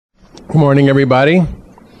Good morning, everybody.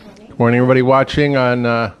 Good morning, everybody watching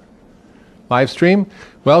on live stream.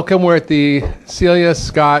 Welcome. We're at the Celia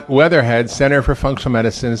Scott Weatherhead Center for Functional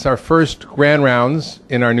Medicine. It's our first grand rounds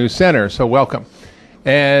in our new center, so welcome.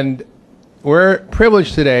 And we're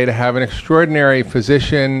privileged today to have an extraordinary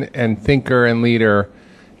physician and thinker and leader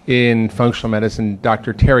in functional medicine,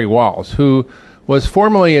 Dr. Terry Wahls, who was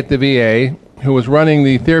formerly at the VA, who was running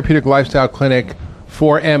the therapeutic lifestyle clinic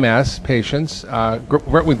for MS patients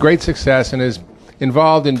with great success, and is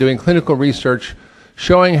involved in doing clinical research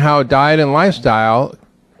showing how diet and lifestyle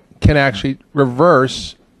can actually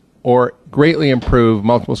reverse or greatly improve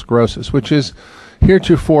multiple sclerosis, which is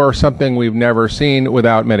heretofore something we've never seen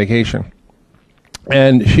without medication.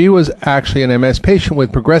 And she was actually an MS patient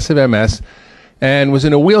with progressive MS and was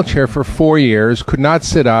in a wheelchair for 4 years, could not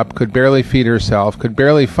sit up, could barely feed herself, could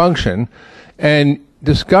barely function, and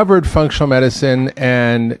discovered functional medicine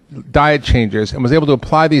and diet changes and was able to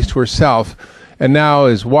apply these to herself, and now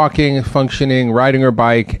is walking, functioning, riding her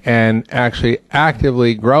bike, and actually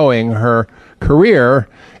actively growing her career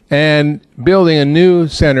and building a new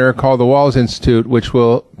center called the Wahls Institute, which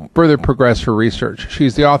will further progress her research.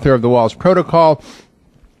 She's the author of the Wahls Protocol,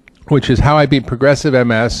 which is how I beat progressive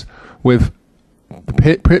MS with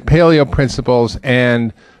paleo principles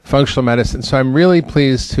and functional medicine. So I'm really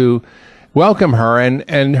pleased to welcome her,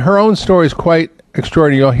 and her own story is quite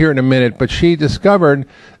extraordinary. You'll hear it in a minute, but she discovered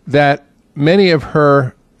that many of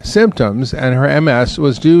her symptoms and her MS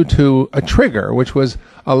was due to a trigger, which was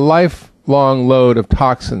a lifelong load of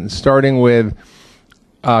toxins, starting with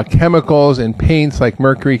chemicals and paints like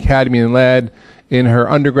mercury, cadmium, and lead in her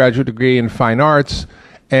undergraduate degree in fine arts,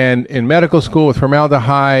 and in medical school with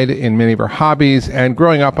formaldehyde in many of her hobbies, and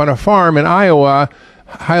growing up on a farm in Iowa,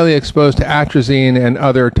 highly exposed to atrazine and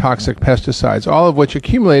other toxic pesticides, all of which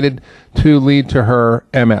accumulated to lead to her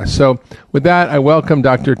MS. So with that, I welcome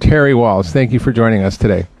Dr. Terry Wahls. Thank you for joining us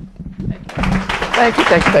today. Thank you.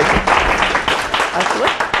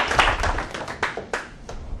 Absolutely.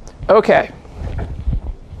 Okay.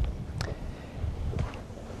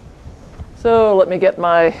 So let me get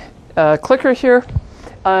my clicker here.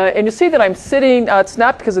 And you see that I'm sitting, it's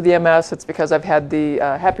not because of the MS, it's because I've had the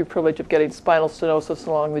happy privilege of getting spinal stenosis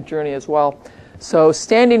along the journey as well. So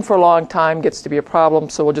standing for a long time gets to be a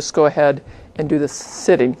problem, so we'll just go ahead and do this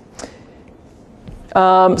sitting.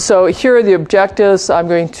 So here are the objectives. I'm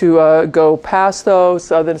going to go past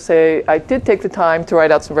those other than say I did take the time to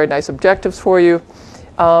write out some very nice objectives for you.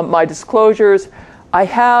 My disclosures, I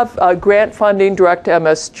have grant funding direct to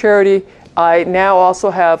MS charity. I now also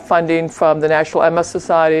have funding from the National MS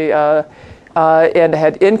Society and I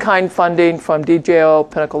had in-kind funding from DJO,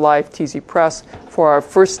 Pinnacle Life, TZ Press for our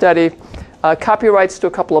first study. Copyrights to a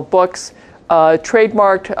couple of books,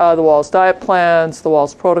 trademarked the Wahls Diet Plans, the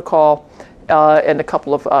Wahls Protocol, and a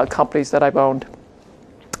couple of companies that I've owned.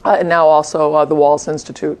 And now also the Wahls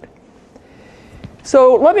Institute.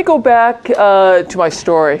 So let me go back to my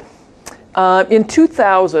story. In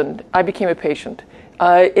 2000, I became a patient.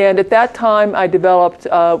 And at that time, I developed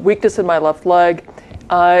weakness in my left leg.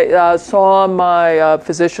 I saw my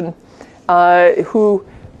physician who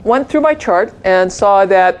went through my chart and saw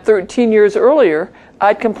that 13 years earlier,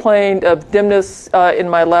 I'd complained of dimness in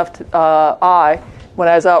my left eye when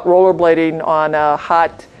I was out rollerblading on a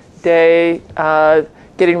hot day,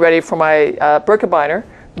 getting ready for my Birkebeiner,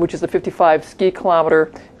 which is a 55 ski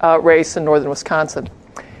kilometer race in northern Wisconsin.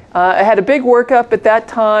 I had a big workup at that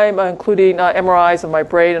time, including MRIs of my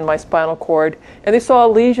brain and my spinal cord, and they saw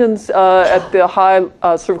lesions at the high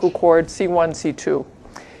cervical cord, C1, C2.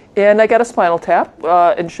 And I got a spinal tap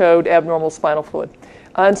and showed abnormal spinal fluid.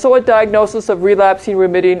 And so a diagnosis of relapsing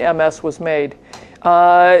remitting MS was made.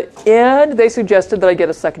 And they suggested that I get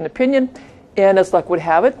a second opinion, and as luck would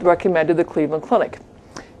have it, recommended the Cleveland Clinic.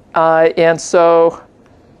 And so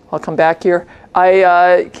I'll come back here.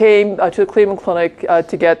 I came to the Cleveland Clinic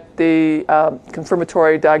to get the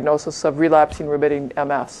confirmatory diagnosis of relapsing remitting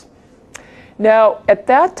MS. Now, at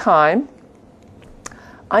that time,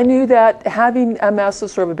 I knew that having MS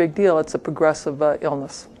is sort of a big deal. It's a progressive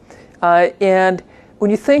illness. And when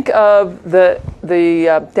you think of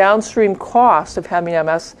the downstream cost of having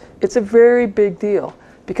MS, it's a very big deal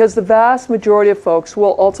because the vast majority of folks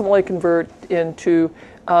will ultimately convert into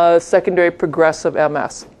secondary progressive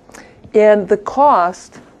MS. And the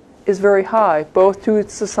cost is very high, both to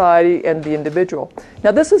society and the individual.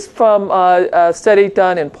 Now, this is from a study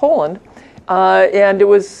done in Poland, and it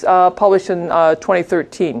was published in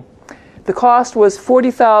 2013. The cost was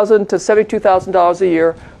 $40,000 to $72,000 a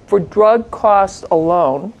year for drug costs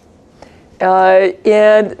alone.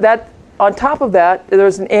 And that, on top of that,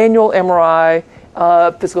 there's an annual MRI,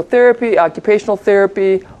 physical therapy, occupational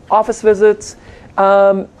therapy, office visits.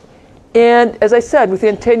 And as I said,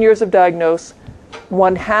 within 10 years of diagnosis,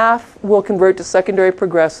 1/2 will convert to secondary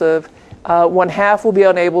progressive, 1/2 will be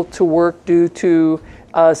unable to work due to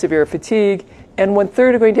severe fatigue, and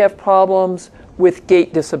 1/3 are going to have problems with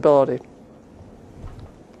gait disability.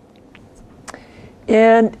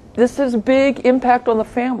 And this has a big impact on the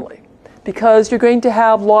family because you're going to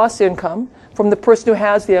have lost income from the person who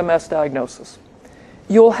has the MS diagnosis.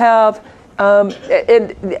 You'll have,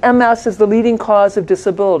 and MS is the leading cause of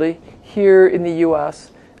disability here in the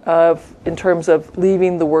U.S. In terms of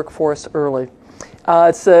leaving the workforce early.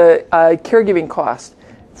 It's a caregiving cost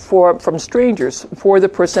from strangers for the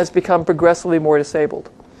person that's become progressively more disabled.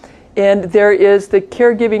 And there is the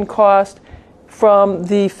caregiving cost from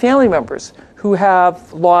the family members who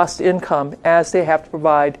have lost income as they have to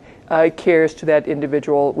provide cares to that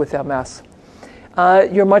individual with MS.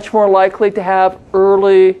 You're much more likely to have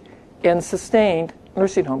early and sustained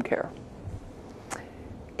nursing home care.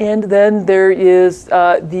 And then there is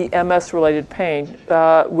the MS-related pain,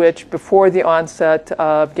 which before the onset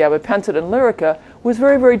of gabapentin and Lyrica was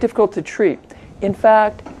very, very difficult to treat. In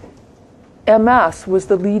fact, MS was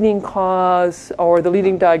the leading cause or the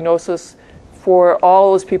leading diagnosis for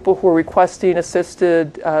all those people who were requesting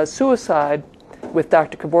assisted suicide with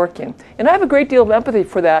Dr. Kevorkian. And I have a great deal of empathy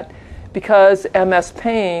for that because MS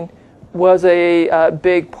pain was a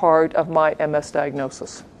big part of my MS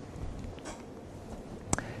diagnosis.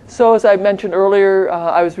 So as I mentioned earlier,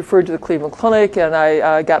 I was referred to the Cleveland Clinic and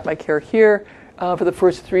I got my care here for the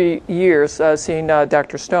first 3 years seeing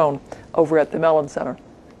Dr. Stone over at the Mellon Center.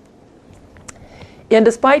 And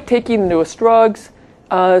despite taking the newest drugs,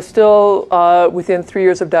 still within 3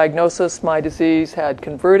 years of diagnosis, my disease had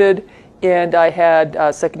converted and I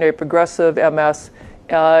had secondary progressive MS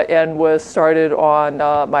and was started on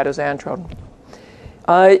mitoxantrone.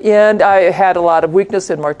 And I had a lot of weakness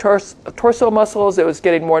in my torso muscles. It was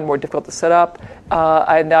getting more and more difficult to sit up,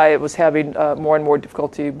 and I was having more and more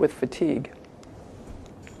difficulty with fatigue.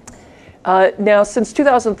 Now, since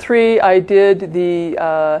 2003, I did the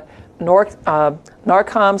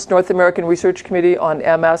NARCOM's North American Research Committee on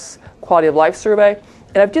MS Quality of Life Survey,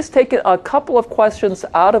 and I've just taken a couple of questions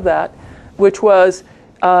out of that, which was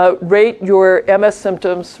rate your MS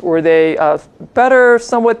symptoms. Were they better,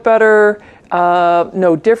 somewhat better,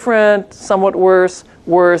 no different, somewhat worse,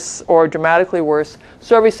 worse, or dramatically worse?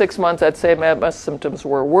 So every 6 months, I'd say my MS symptoms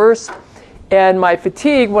were worse. And my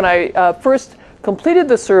fatigue, when I first completed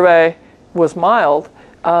the survey, was mild.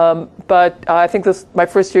 But I think my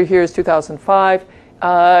first year here is 2005.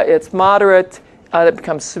 It's moderate, it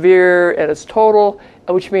becomes severe, and it's total,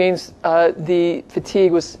 which means the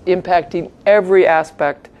fatigue was impacting every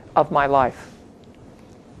aspect of my life.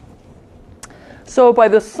 So by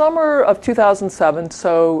the summer of 2007,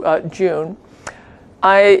 so June,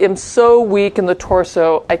 I am so weak in the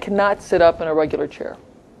torso, I cannot sit up in a regular chair.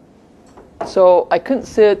 So I couldn't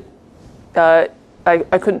sit, I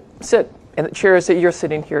couldn't sit in the chairs that you're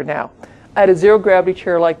sitting here now. I had a zero gravity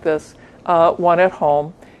chair like this, one at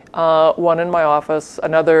home, one in my office,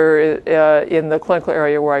 another in the clinical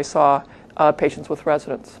area where I saw patients with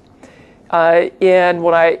residents. And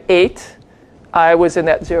when I ate, I was in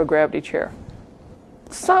that zero gravity chair.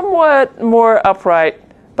 Somewhat more upright,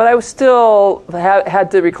 but I was still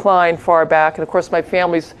had to recline far back, and of course my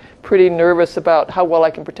family's pretty nervous about how well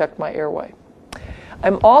I can protect my airway.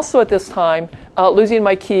 I'm also at this time losing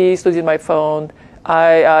my keys, losing my phone.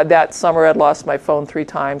 That summer I'd lost my phone 3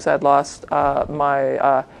 times. I'd lost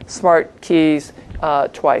my smart keys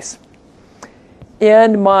twice.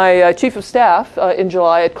 And my chief of staff in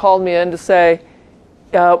July had called me in to say,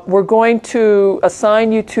 we're going to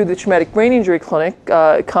assign you to the traumatic brain injury clinic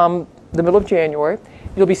come the middle of January.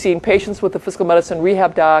 You'll be seeing patients with the physical medicine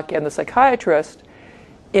rehab doc and the psychiatrist,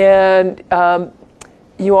 and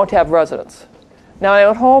you won't have residents. Now, I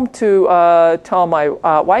went home to tell my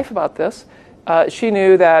wife about this. She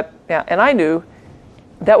knew that, and I knew,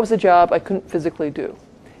 that was a job I couldn't physically do.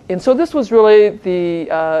 And so this was really the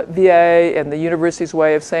VA and the university's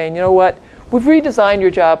way of saying, you know what, we've redesigned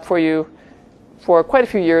your job for you for quite a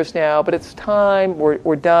few years now, but it's time,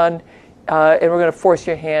 we're done, and we're going to force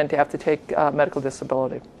your hand to have to take medical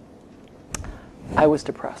disability. I was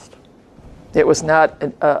depressed. It was not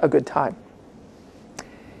a good time.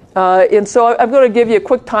 And so I'm going to give you a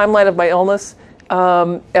quick timeline of my illness.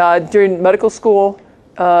 During medical school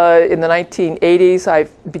in the 1980s, I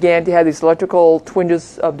began to have these electrical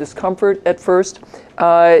twinges of discomfort at first,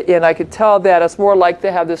 and I could tell that I was more likely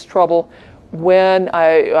to have this trouble when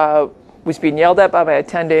I was being yelled at by my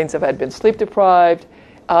attendings, if I had been sleep deprived,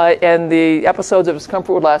 and the episodes of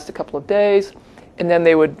discomfort would last a couple of days, and then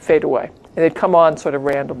they would fade away. and they'd come on sort of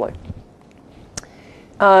randomly.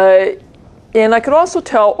 And I could also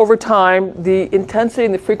tell over time the intensity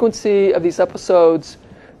and the frequency of these episodes,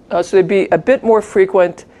 so they'd be a bit more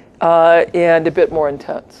frequent and a bit more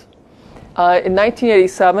intense. In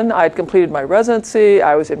 1987, I had completed my residency.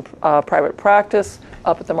 I was in private practice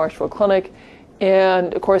up at the Marshfield Clinic.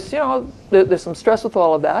 And of course, there's some stress with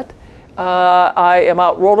all of that. I am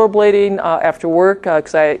out rollerblading after work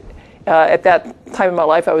because at that time in my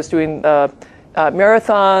life, I was doing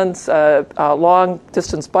marathons, long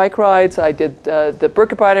distance bike rides. I did the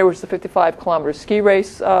Birkebeiner, which is a 55-kilometer ski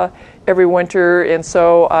race every winter. And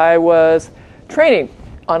so I was training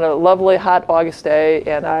on a lovely hot August day,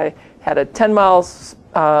 and I had a 10 miles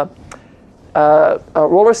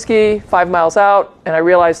roller ski, 5 miles out, and I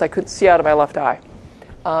realized I couldn't see out of my left eye.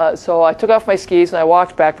 So I took off my skis and I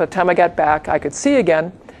walked back. By the time I got back, I could see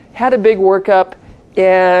again, had a big workup,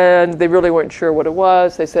 and they really weren't sure what it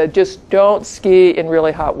was. They said, just don't ski in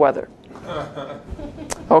really hot weather.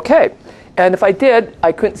 Okay. And if I did,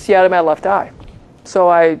 I couldn't see out of my left eye. So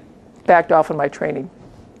I backed off on my training.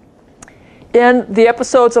 And the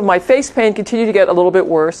episodes of my face pain continued to get a little bit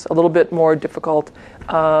worse, a little bit more difficult.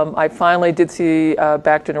 I finally did see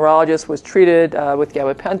back to a neurologist, was treated with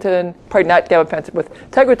gabapentin, probably not gabapentin, with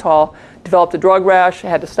Tegretol, developed a drug rash, I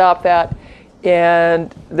had to stop that,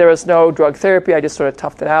 and there was no drug therapy, I just sort of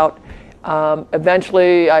toughed it out.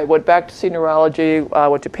 Eventually, I went back to see neurology,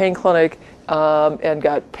 went to pain clinic, and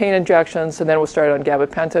got pain injections, and then was started on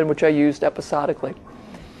gabapentin, which I used episodically.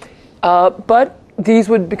 But these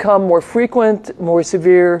would become more frequent, more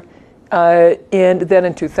severe, and then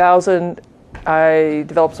in 2000, I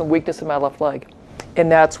developed some weakness in my left leg.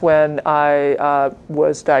 And that's when I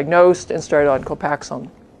was diagnosed and started on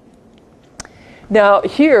Copaxone. Now,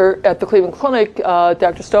 here at the Cleveland Clinic,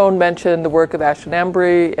 Dr. Stone mentioned the work of Ashton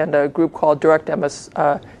Embry and a group called Direct MS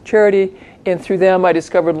Charity. And through them, I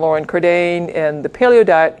discovered Lauren Cordain and the paleo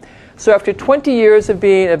diet. So after 20 years of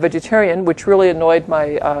being a vegetarian, which really annoyed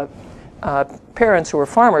my parents who were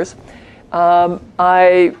farmers,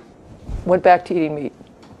 I went back to eating meat,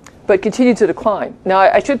 but continued to decline. Now,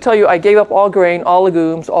 I should tell you, I gave up all grain, all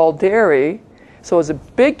legumes, all dairy, so it was a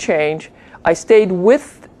big change. I stayed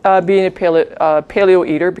with being a paleo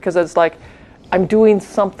eater because I was like, I'm doing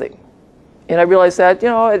something. And I realized that,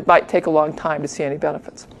 it might take a long time to see any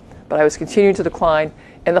benefits. But I was continuing to decline,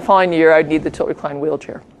 and the following year, I'd need the tilt-recline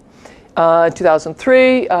wheelchair. In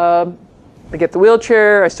 2003, I get the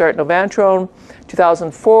wheelchair, I start Novantrone.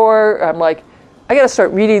 2004, I'm like, I got to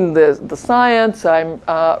start reading the science. I'm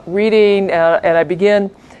reading, and I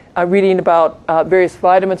begin reading about various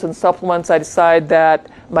vitamins and supplements. I decide that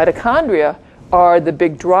mitochondria are the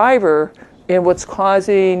big driver in what's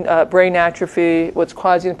causing brain atrophy, what's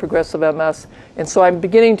causing progressive MS. And so I'm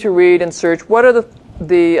beginning to read and search what are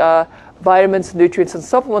the vitamins, nutrients, and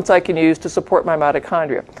supplements I can use to support my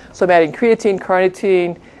mitochondria. So I'm adding creatine,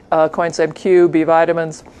 carnitine, coenzyme Q, B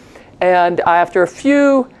vitamins. And after a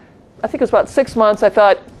few, I think it was about 6 months, I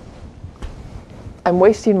thought, I'm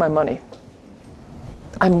wasting my money.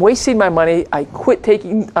 I'm wasting my money. I quit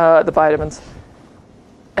taking the vitamins,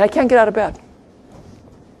 and I can't get out of bed.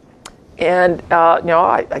 And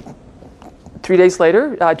 3 days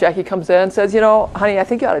later, Jackie comes in and says, honey, I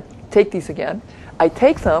think you ought to take these again. I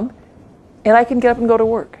take them, and I can get up and go to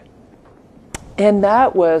work. And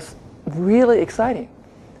that was really exciting.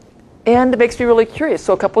 And it makes me really curious.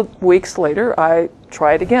 So a couple of weeks later, I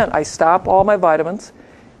try it again. I stop all my vitamins,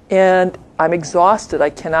 and I'm exhausted. I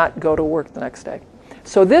cannot go to work the next day.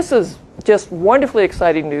 So this is just wonderfully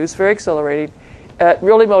exciting news, very exhilarating. It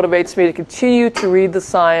really motivates me to continue to read the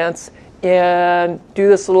science and do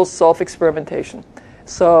this little self-experimentation.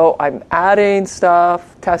 So I'm adding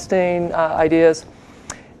stuff, testing ideas.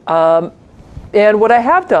 And what I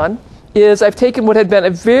have done is I've taken what had been a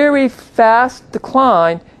very fast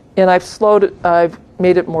decline, and I've slowed it, I've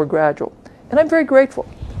made it more gradual. And I'm very grateful.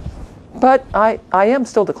 But I am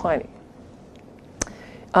still declining.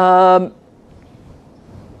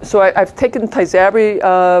 So I've taken Tysabri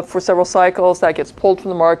for several cycles. That gets pulled from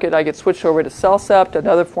the market. I get switched over to Cellcept,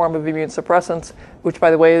 another form of immune suppressants, which,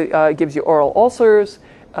 by the way, gives you oral ulcers,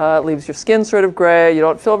 leaves your skin sort of gray. You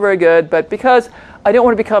don't feel very good. But because I don't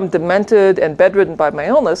want to become demented and bedridden by my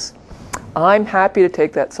illness, I'm happy to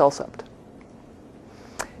take that Cellcept.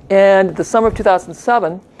 And the summer of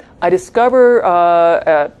 2007, I discover,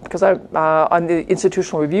 because I'm on the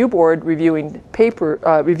Institutional Review Board reviewing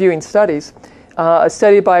studies, a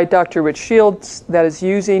study by Dr. Rich Shields that is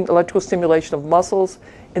using electrical stimulation of muscles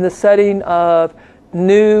in the setting of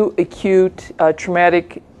new acute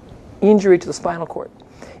traumatic injury to the spinal cord.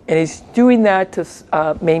 And he's doing that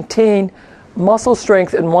to maintain muscle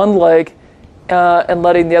strength in one leg and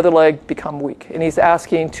letting the other leg become weak. And he's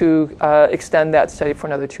asking to extend that study for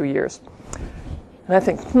another 2 years. And I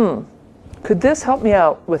think, could this help me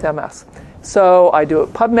out with MS? So I do a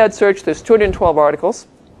PubMed search. There's 212 articles.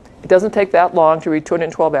 It doesn't take that long to read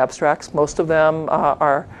 212 abstracts. Most of them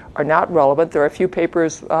are not relevant. There are a few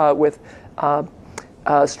papers with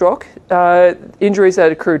stroke injuries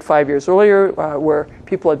that occurred 5 years earlier where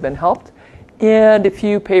people had been helped, and a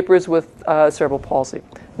few papers with cerebral palsy.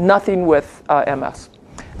 Nothing with MS.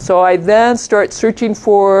 So I then start searching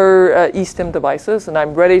for eStim devices, and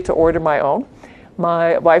I'm ready to order my own.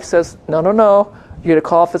 My wife says, no, you're going to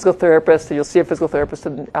call a physical therapist, and you'll see a physical therapist.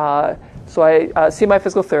 And, so I see my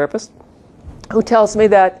physical therapist, who tells me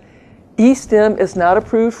that eStim is not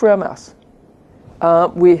approved for MS.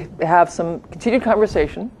 We have some continued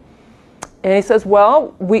conversation, and he says,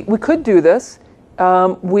 well, we could do this.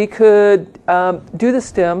 We could do the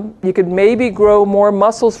stim. You could maybe grow more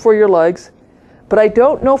muscles for your legs, but I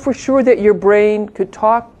don't know for sure that your brain could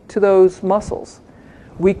talk to those muscles.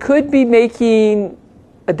 We could be making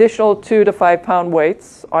additional 2 to 5 pound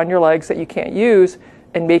weights on your legs that you can't use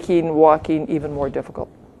and making walking even more difficult.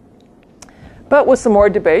 But with some more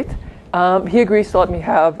debate, he agrees to let me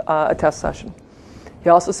have a test session. He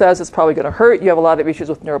also says it's probably going to hurt. You have a lot of issues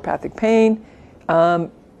with neuropathic pain.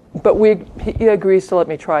 But he agrees to let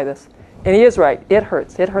me try this. And he is right. It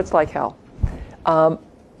hurts. It hurts like hell.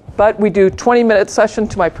 But we do 20-minute session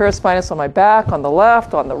to my paraspinus on my back, on the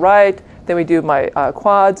left, on the right. Then we do my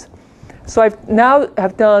quads. So I've now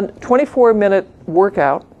have done 24-minute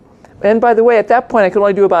workout. And by the way, at that point, I could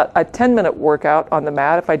only do about a 10-minute workout on the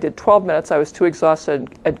mat. If I did 12 minutes, I was too exhausted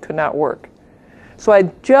and could not work. So I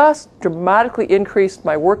just dramatically increased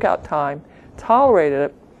my workout time,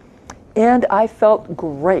 tolerated it, and I felt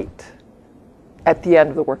great at the end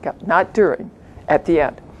of the workout, not during, at the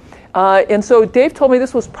end. And so Dave told me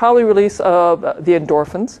this was probably release of the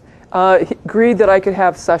endorphins. He agreed that I could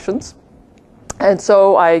have sessions. And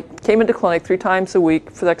so I came into clinic 3 times a week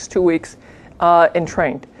for the next 2 weeks and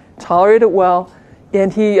trained. Tolerated it well.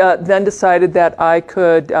 And he then decided that I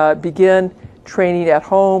could begin training at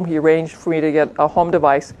home. He arranged for me to get a home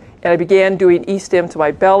device. And I began doing eStim to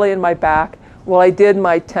my belly and my back while I did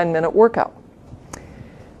my 10-minute workout.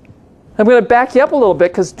 I'm going to back you up a little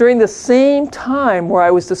bit because during the same time where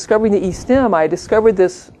I was discovering the eStim, I discovered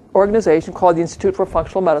this organization called the Institute for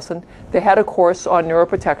Functional Medicine. They had a course on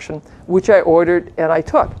neuroprotection, which I ordered and I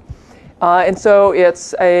took. And so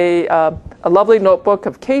it's a lovely notebook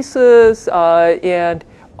of cases and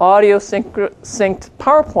audio synced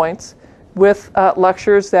PowerPoints with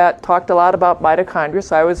lectures that talked a lot about mitochondria,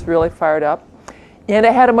 so I was really fired up. And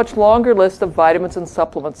I had a much longer list of vitamins and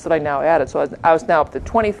supplements that I now added, so I was now up to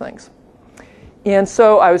 20 things. And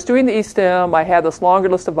so I was doing the eStim, I had this longer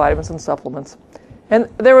list of vitamins and supplements, and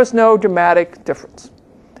there was no dramatic difference.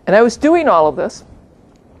 And I was doing all of this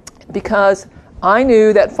because I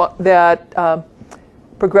knew that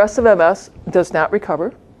progressive MS does not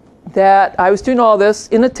recover, that I was doing all this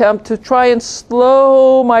in an attempt to try and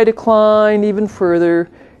slow my decline even further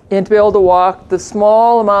and to be able to walk the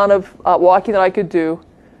small amount of walking that I could do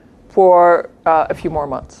for a few more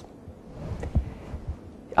months.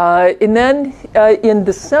 And then in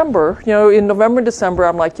December, in November and December,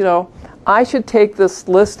 I'm like, I should take this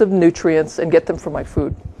list of nutrients and get them from my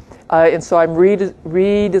food. And so I'm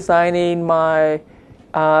redesigning my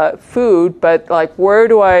food, but like, where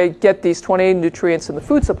do I get these 20 nutrients in the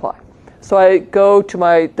food supply? So I go to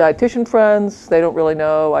my dietitian friends. They don't really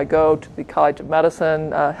know. I go to the College of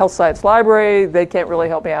Medicine, Health Science Library. They can't really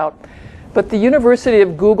help me out. But the University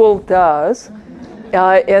of Google does.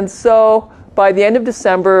 And so by the end of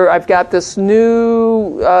December, I've got this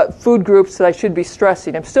new food groups that I should be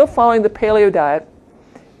stressing. I'm still following the paleo diet,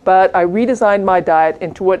 but I redesigned my diet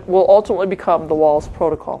into what will ultimately become the Wahls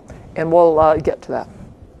protocol. And we'll get to that.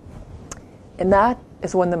 And that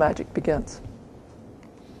is when the magic begins.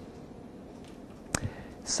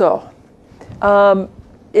 So,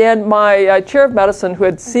 and my chair of medicine, who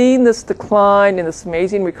had seen this decline and this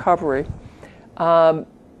amazing recovery,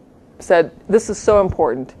 said, this is so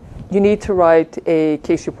important. You need to write a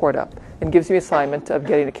case report up, and gives me an assignment of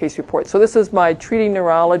getting a case report. So this is my treating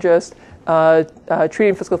neurologist,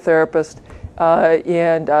 treating physical therapist,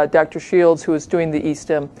 and Dr. Shields, who was doing the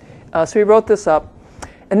eStim. So he wrote this up.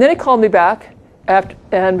 And then he called me back,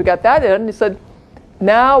 and we got that in. And he said,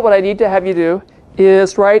 now what I need to have you do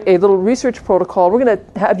is write a little research protocol. We're going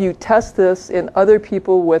to have you test this in other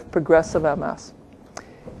people with progressive MS.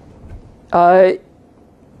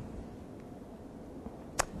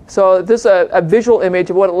 So this is a visual image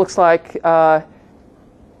of what it looks like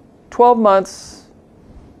 12 months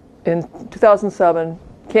in 2007,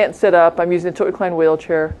 can't sit up. I'm using a tilt recline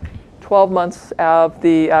wheelchair. 12 months of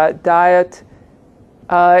the diet.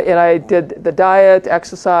 And I did the diet,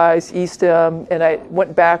 exercise, E-stim, and I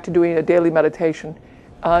went back to doing a daily meditation.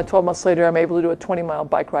 12 months later, I'm able to do a 20-mile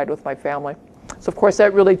bike ride with my family. So, of course,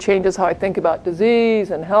 that really changes how I think about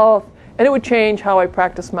disease and health, and it would change how I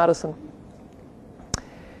practice medicine.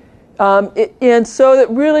 And so it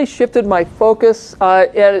really shifted my focus.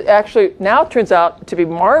 And it actually now turns out to be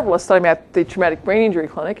marvelous that I'm at the Traumatic Brain Injury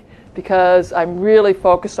Clinic, because I'm really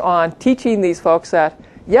focused on teaching these folks that,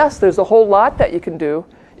 yes, there's a whole lot that you can do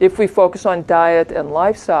if we focus on diet and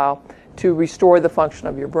lifestyle to restore the function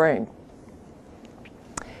of your brain.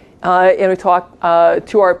 And we talk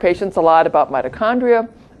to our patients a lot about mitochondria,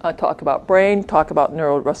 talk about brain, talk about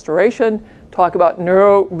neural restoration, talk about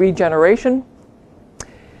neuroregeneration.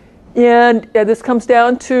 And this comes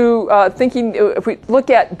down to thinking, if we look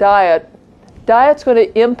at diet, diet's going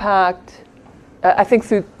to impact, I think,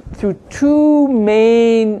 through two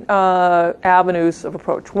main avenues of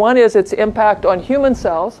approach. One is its impact on human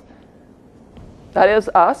cells, that is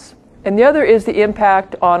us, and the other is the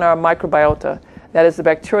impact on our microbiota, that is the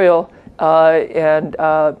bacterial and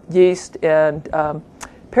yeast and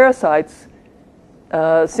parasites,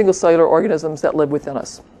 single cellular organisms that live within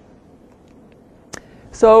us.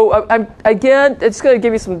 So again, it's going to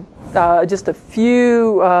give you some, just a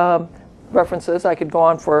few references. I could go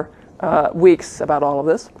on for weeks about all of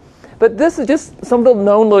this. But this is just some of the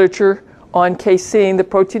known literature on casein, the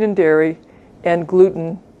protein in dairy, and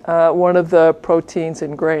gluten, one of the proteins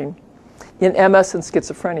in grain, in MS and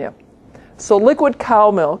schizophrenia. So liquid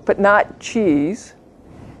cow milk, but not cheese,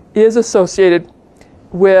 is associated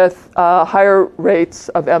with higher rates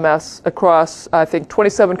of MS across, I think,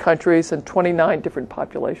 27 countries and 29 different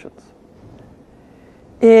populations.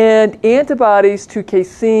 And antibodies to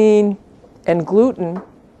casein and gluten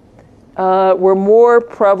were more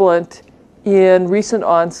prevalent in recent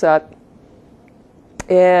onset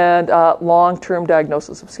and long-term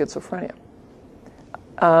diagnosis of schizophrenia.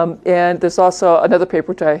 And there's also another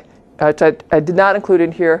paper which I did not include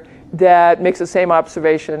in here that makes the same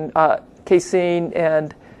observation. Casein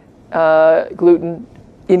and gluten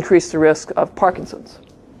increase the risk of Parkinson's.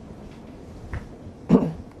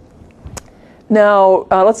 Now,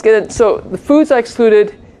 let's get in. So the foods I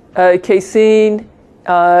excluded, casein,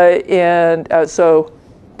 and so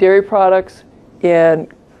dairy products and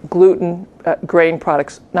gluten, grain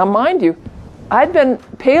products. Now, mind you, I'd been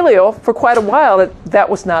paleo for quite a while. That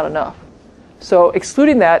was not enough. So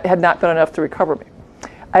excluding that had not been enough to recover me.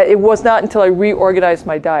 It was not until I reorganized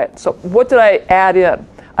my diet. So what did I add in?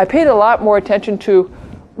 I paid a lot more attention to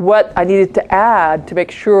what I needed to add to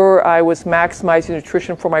make sure I was maximizing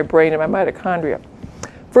nutrition for my brain and my mitochondria.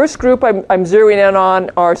 First group I'm zeroing in on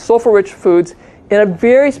are sulfur-rich foods in a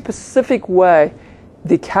very specific way: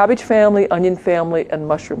 the cabbage family, onion family, and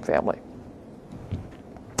mushroom family.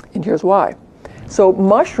 And here's why. So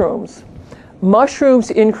mushrooms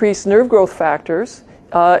increase nerve growth factors,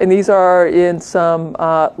 and these are in some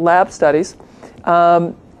lab studies.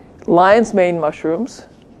 Lion's mane mushrooms.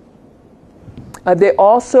 They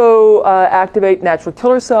also activate natural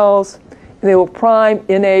killer cells, and they will prime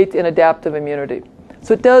innate and adaptive immunity.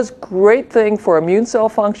 So it does great thing for immune cell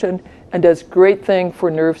function and does great thing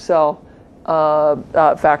for nerve cell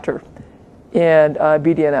factor and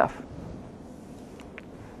BDNF.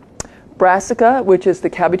 Brassica, which is the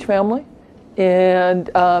cabbage family, and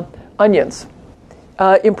onions.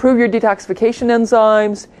 Improve your detoxification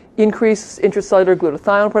enzymes, increase intracellular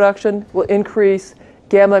glutathione production, will increase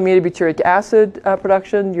gamma-aminobutyric acid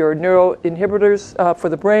production, your neuroinhibitors for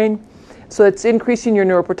the brain. So it's increasing your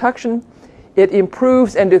neuroprotection. It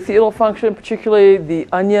improves endothelial function, particularly the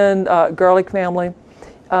onion, garlic family.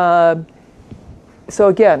 So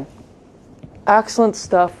again, excellent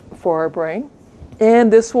stuff for our brain.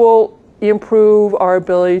 And this will improve our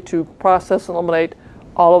ability to process and eliminate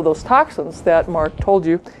all of those toxins that Mark told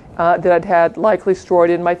you that I'd had likely stored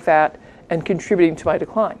in my fat and contributing to my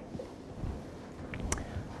decline.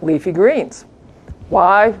 Leafy greens.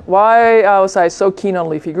 Why was I so keen on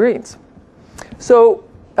leafy greens? So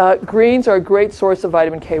greens are a great source of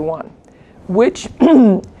vitamin K1, which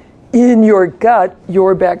in your gut,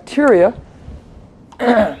 your bacteria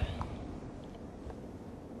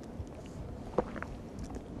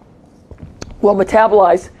will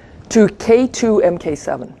metabolize to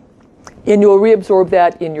K2-MK7, and you'll reabsorb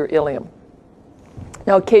that in your ileum.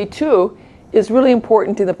 Now, K2 is really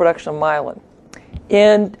important in the production of myelin,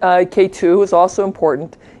 and K2 is also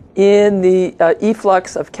important in the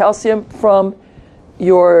efflux of calcium from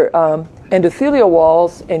your endothelial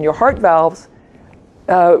walls and your heart valves,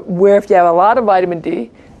 where if you have a lot of vitamin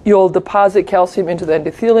D, you'll deposit calcium into the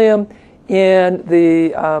endothelium and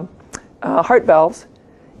the heart valves.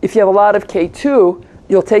 If you have a lot of K2,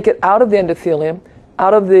 you'll take it out of the endothelium,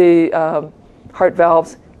 out of the heart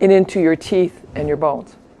valves, and into your teeth and your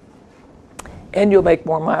bones. And you'll make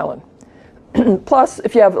more myelin. Plus,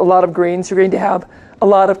 if you have a lot of greens, you're going to have a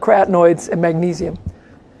lot of carotenoids and magnesium.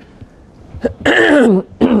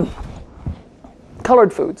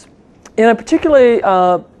 Colored foods. And particularly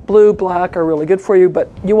blue, black are really good for you, but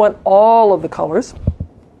you want all of the colors.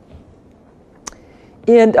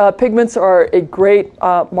 And pigments are a great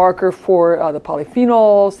marker for the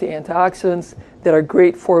polyphenols, the antioxidants that are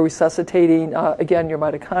great for resuscitating, again, your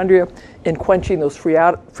mitochondria and quenching those free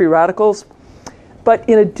radicals. But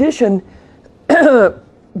in addition,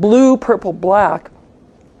 blue, purple, black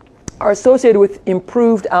are associated with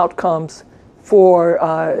improved outcomes for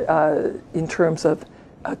in terms of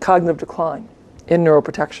cognitive decline in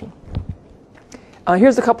neuroprotection.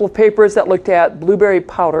 Here's a couple of papers that looked at blueberry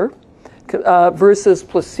powder versus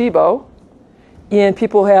placebo in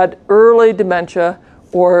people who had early dementia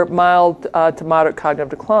or mild to moderate cognitive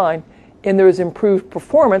decline, and there was improved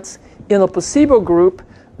performance in the placebo group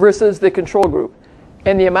versus the control group.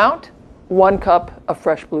 And the amount, 1 cup of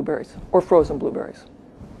fresh blueberries or frozen blueberries.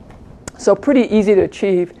 So pretty easy to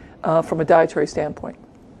achieve from a dietary standpoint.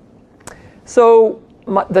 So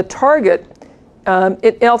the target,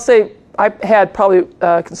 I'll say I had probably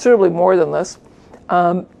considerably more than this.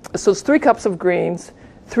 So it's 3 cups of greens,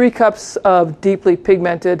 3 cups of deeply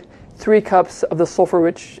pigmented, 3 cups of the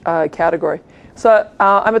sulfur-rich category. So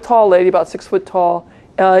I'm a tall lady, about 6 foot tall.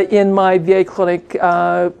 In my VA clinic,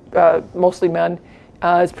 mostly men,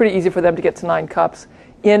 it's pretty easy for them to get to 9 cups.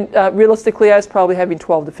 And realistically, I was probably having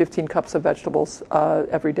 12 to 15 cups of vegetables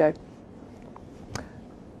every day.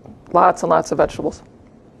 Lots and lots of vegetables,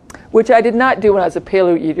 which I did not do when I was a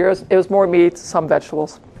paleo eater. It was more meat, some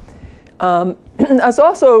vegetables. I was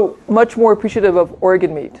also much more appreciative of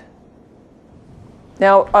organ meat.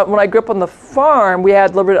 Now, when I grew up on the farm, we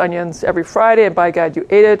had liver and onions every Friday, and by God, you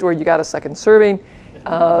ate it, or you got a second serving.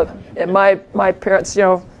 And my parents, you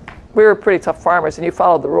know, we were pretty tough farmers, and you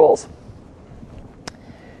followed the rules.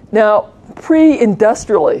 Now,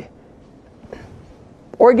 pre-industrially,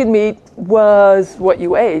 organ meat was what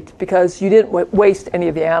you ate because you didn't waste any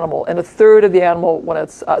of the animal, and 1/3 of the animal, when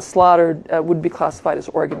it's slaughtered, would be classified as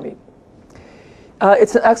organ meat.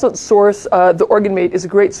 It's an excellent source. The organ meat is a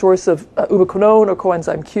great source of ubiquinone or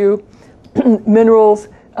coenzyme Q, minerals,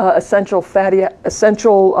 essential fatty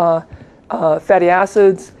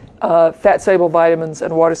acids, fat-soluble vitamins,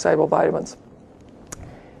 and water-soluble vitamins.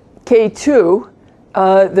 K2,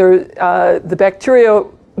 the bacteria,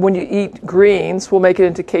 when you eat greens, will make it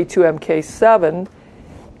into K2MK7,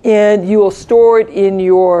 and you will store it in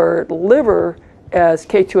your liver as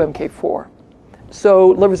K2MK4. So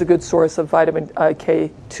liver is a good source of vitamin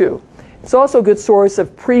K2. It's also a good source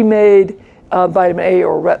of pre-made vitamin A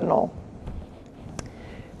or retinol.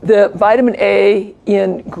 The vitamin A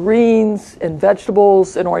in greens and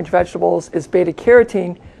vegetables and orange vegetables is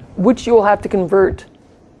beta-carotene, which you will have to convert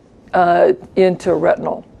into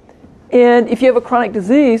retinol. And if you have a chronic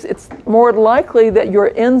disease, it's more likely that your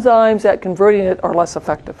enzymes at converting it are less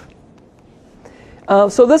effective.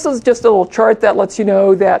 So this is just a little chart that lets you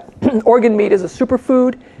know that organ meat is a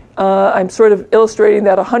superfood. I'm sort of illustrating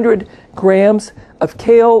that 100 grams of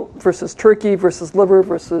kale versus turkey versus liver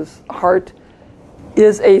versus heart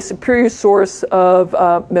is a superior source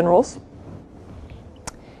of minerals.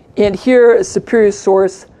 And here is a superior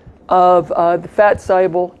source of the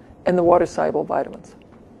fat-soluble and the water-soluble vitamins.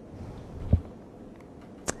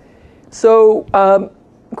 So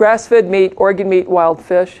grass-fed meat, organ meat, wild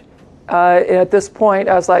fish. At this point,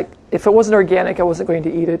 I was like, if it wasn't organic, I wasn't going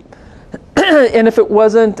to eat it. And if it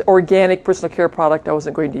wasn't organic personal care product, I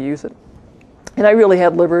wasn't going to use it. And I really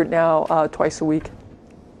had liver now twice a week.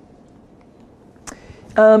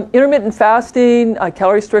 Intermittent fasting,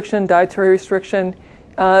 calorie restriction, dietary restriction.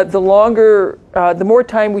 The more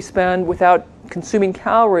time we spend without consuming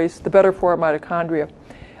calories, the better for our mitochondria.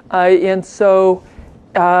 And so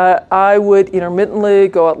I would intermittently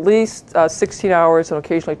go at least 16 hours and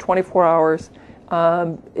occasionally 24 hours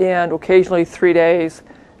and occasionally 3 days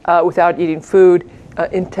without eating food,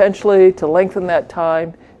 intentionally to lengthen that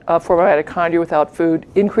time for my mitochondria without food,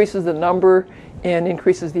 increases the number and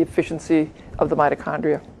increases the efficiency of the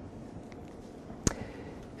mitochondria.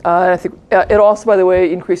 I think it also, by the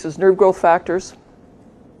way, increases nerve growth factors.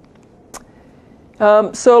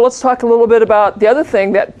 So let's talk a little bit about the other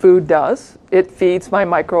thing that food does. It feeds my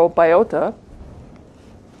microbiota.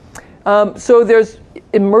 So there's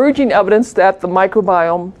emerging evidence that the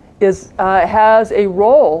microbiome has a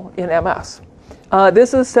role in MS. This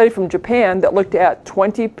is a study from Japan that looked at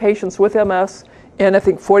 20 patients with MS and I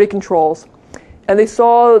think 40 controls. And they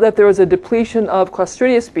saw that there was a depletion of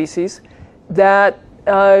Clostridia species that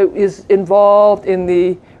is involved in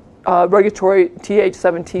the regulatory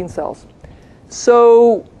Th17 cells.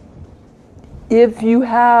 So if you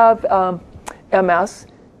have MS,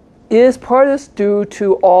 is part of this due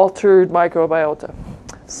to altered microbiota?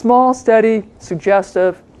 Small, steady,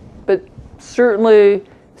 suggestive, but certainly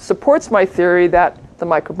supports my theory that the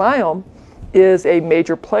microbiome is a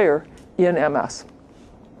major player in MS.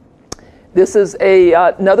 This is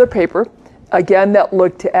another paper, again, that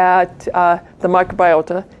looked at the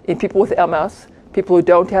microbiota in people with MS, people who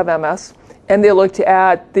don't have MS, and they looked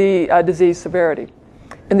at the disease severity.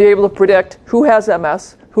 And they're able to predict who has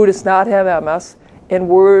MS, who does not have MS, and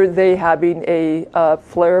were they having a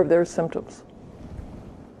flare of their symptoms.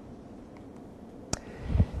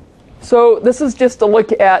 So this is just a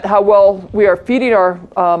look at how well we are feeding our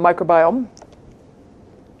microbiome.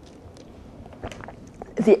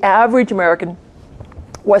 The average American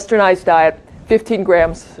westernized diet, 15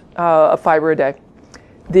 grams of fiber a day.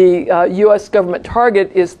 The US government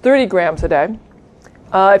target is 30 grams a day.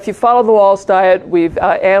 If you follow the Wahls diet, we've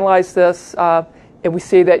analyzed this and we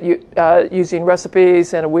see that using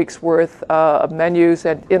recipes and a week's worth of menus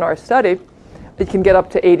and in our study, it can get up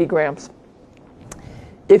to 80 grams.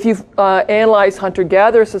 If you analyze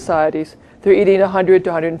hunter-gatherer societies, they're eating 100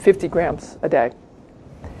 to 150 grams a day.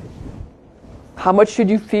 How much should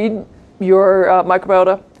you feed your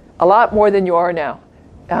microbiota? A lot more than you are now.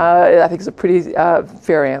 I think it's a pretty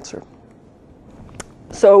fair answer.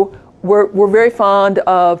 So we're very fond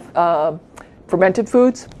of fermented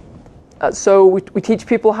foods. So we teach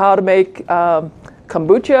people how to make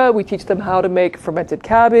kombucha. We teach them how to make fermented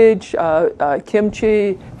cabbage,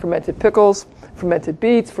 kimchi, fermented pickles, fermented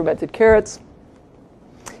beets, fermented carrots.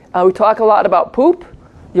 We talk a lot about poop.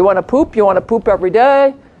 You want to poop? You want to poop every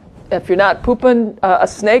day. If you're not pooping a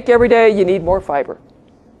snake every day, you need more fiber.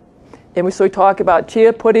 And so we talk about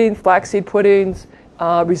chia pudding, flaxseed puddings,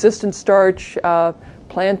 resistant starch,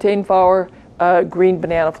 plantain flour, green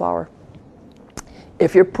banana flour.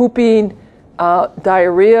 If you're pooping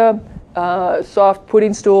diarrhea, soft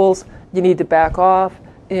pudding stools, you need to back off,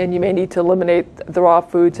 and you may need to eliminate the raw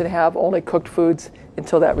foods and have only cooked foods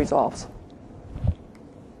until that resolves.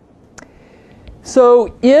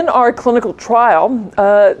 So in our clinical trial,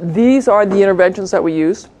 these are the interventions that we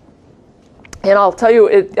used. And I'll tell you,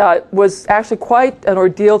 it was actually quite an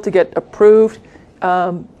ordeal to get approved.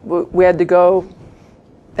 We had to go,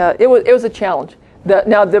 it was a challenge.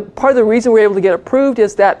 Now, part of the reason we were able to get approved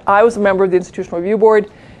is that I was a member of the Institutional Review Board.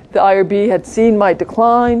 The IRB had seen my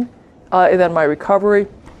decline and then my recovery.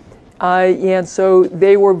 And so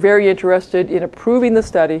they were very interested in approving the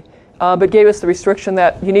study, but gave us the restriction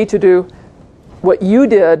that you need to do what you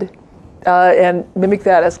did and mimic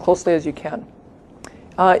that as closely as you can.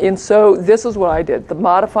 And so this is what I did. The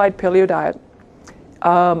modified paleo diet,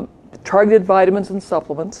 targeted vitamins and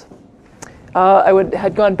supplements.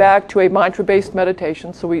 Had gone back to a mantra-based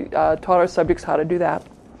meditation, so we taught our subjects how to do that.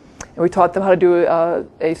 And we taught them how to do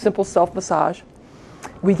a simple self-massage.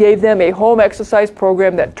 We gave them a home exercise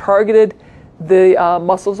program that targeted the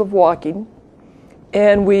muscles of walking.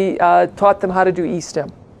 And we taught them how to do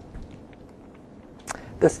E-stim.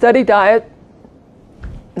 The study diet,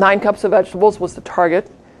 9 cups of vegetables was the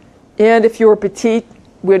target. And if you were petite,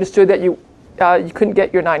 we understood that you couldn't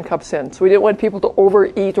get your 9 cups in. So we didn't want people to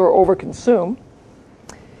overeat or overconsume.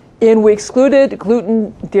 And we excluded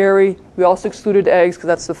gluten, dairy. We also excluded eggs because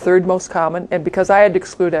that's the third most common. And because I had to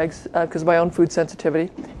exclude eggs because of my own food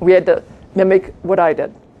sensitivity, we had to mimic what I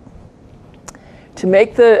did. To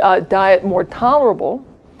make the diet more tolerable,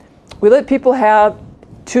 we let people have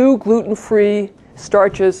 2 gluten-free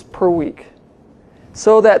starches per week.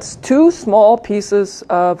 So that's 2 small pieces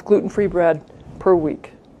of gluten-free bread per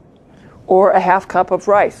week, or a half cup of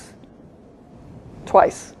rice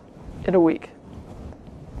twice in a week.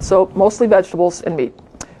 So mostly vegetables and meat.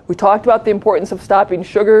 We talked about the importance of stopping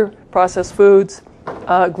sugar, processed foods,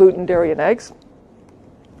 gluten, dairy, and eggs.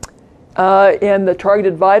 And the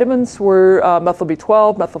targeted vitamins were methyl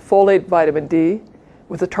B12, methylfolate, vitamin D,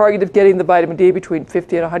 with the target of getting the vitamin D between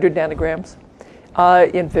 50 and 100 nanograms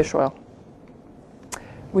in fish oil.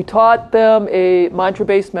 We taught them a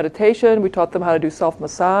mantra-based meditation. We taught them how to do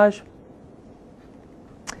self-massage.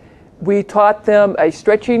 We taught them a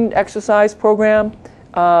stretching exercise program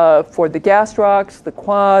for the gastrocs, the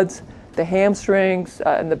quads, the hamstrings,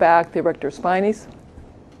 and the back, the erector spinae.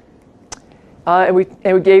 And we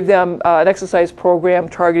gave them an exercise program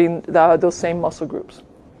targeting those same muscle groups.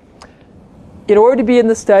 In order to be in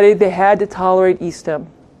the study, they had to tolerate E-stim.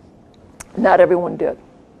 Not everyone did,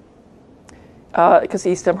 because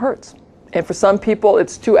E-stim hurts. And for some people,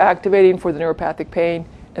 it's too activating for the neuropathic pain,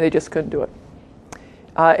 and they just couldn't do it.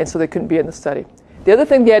 And so they couldn't be in the study. The other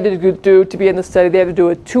thing they had to do to be in the study, they had to do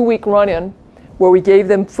a 2-week run-in where we gave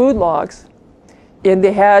them food logs, and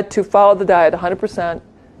they had to follow the diet 100%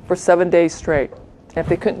 for 7 days straight. And if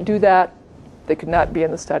they couldn't do that, they could not be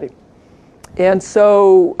in the study. And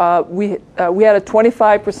so we had a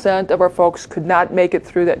 25% of our folks could not make it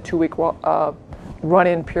through that 2-week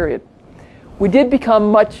run-in period. We did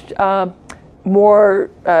become much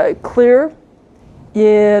more clear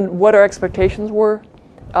in what our expectations were,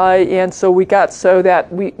 and so we got so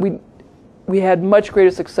that we had much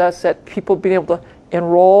greater success at people being able to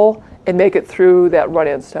enroll and make it through that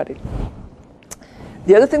run-in study.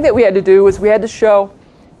 The other thing that we had to do was we had to show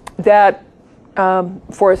that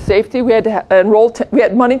for safety, we had to enroll. We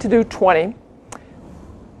had money to do 20.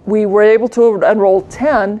 We were able to enroll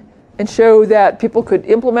 10 and show that people could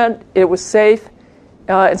implement. It was safe,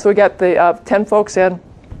 and so we got the 10 folks in,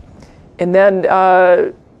 and then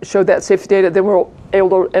showed that safety data. Then we were able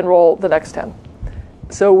to enroll the next 10.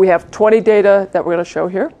 So we have 20 data that we're going to show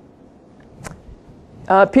here.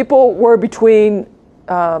 People were between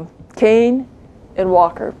cane and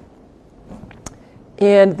walker,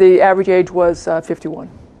 and the average age was 51.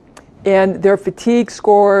 And their fatigue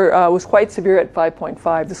score was quite severe at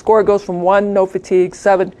 5.5. The score goes from 1, no fatigue,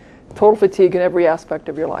 7, total fatigue in every aspect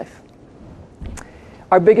of your life.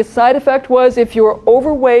 Our biggest side effect was if you were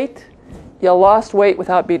overweight, you lost weight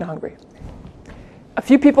without being hungry. A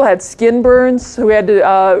few people had skin burns, so we had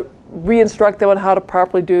to re-instruct them on how to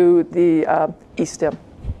properly do the E-stim.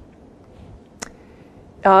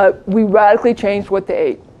 We radically changed what they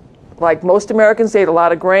ate. Like most Americans, they ate a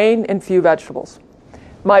lot of grain and few vegetables.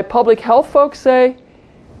 My public health folks say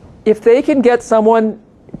if they can get someone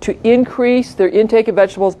to increase their intake of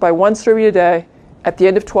vegetables by 1 serving a day at the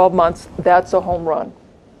end of 12 months, that's a home run.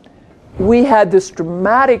 We had this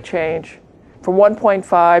dramatic change from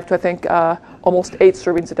 1.5 to, I think, almost 8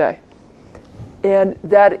 servings a day. And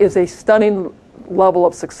that is a stunning level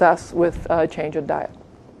of success with change in diet.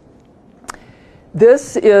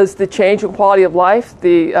 This is the change in quality of life.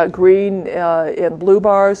 The green and blue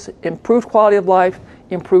bars, improved quality of life,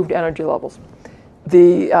 improved energy levels.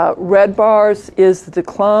 The red bars is the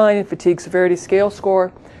decline in fatigue severity scale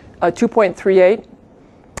score, 2.38,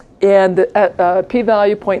 and the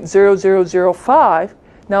p-value 0.0005.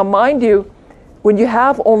 Now, mind you, when you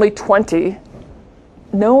have only 20,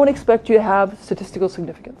 no one expects you to have statistical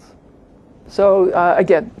significance. So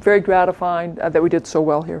again, very gratifying that we did so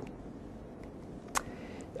well here.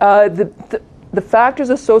 The factors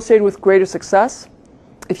associated with greater success,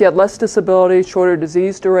 if you had less disability, shorter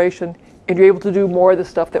disease duration, and you're able to do more of the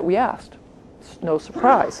stuff that we asked. It's no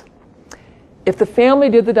surprise. If the family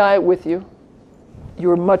did the diet with you, you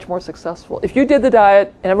were much more successful. If you did the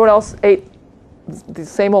diet and everyone else ate the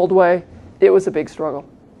same old way, it was a big struggle.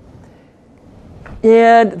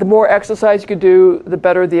 And the more exercise you could do, the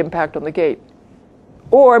better the impact on the gait.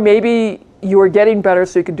 Or maybe you were getting better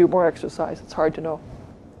so you could do more exercise. It's hard to know.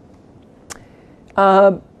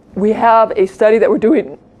 We have a study that we're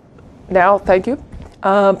doing now, thank you.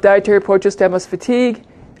 Dietary approaches to MS fatigue.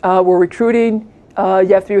 We're recruiting.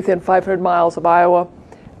 You have to be within 500 miles of Iowa.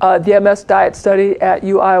 The MS diet study at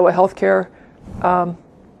UIowa Healthcare,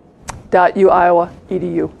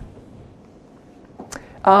 .uiowa.edu.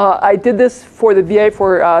 I did this for the VA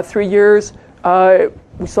for 3 years.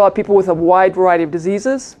 We saw people with a wide variety of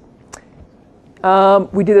diseases.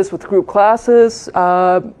 We did this with group classes.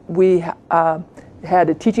 We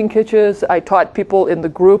had teaching kitchens. I taught people in the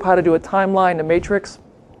group how to do a timeline, a matrix.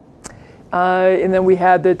 And then we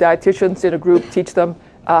had the dietitians in a group teach them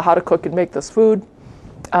how to cook and make this food.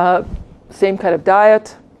 Same kind of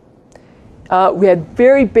diet. We had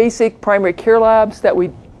very basic primary care labs that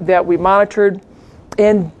we monitored,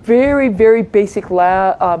 and very, very basic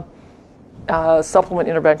supplement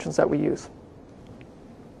interventions that we use.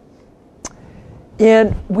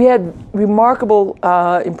 And we had remarkable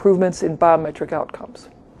improvements in biometric outcomes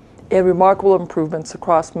and remarkable improvements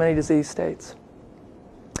across many disease states.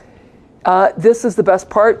 This is the best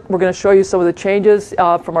part. We're going to show you some of the changes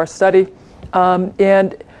from our study.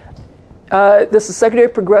 This is secondary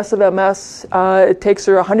progressive MS. It takes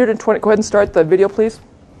her 120, go ahead and start the video, please.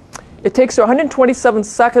 It takes her 127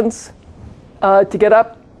 seconds to get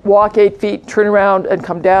up, walk 8 feet, turn around, and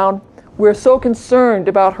come down. We're so concerned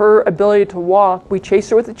about her ability to walk, we chase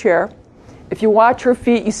her with a chair. If you watch her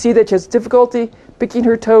feet, you see that she has difficulty picking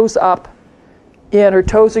her toes up, and her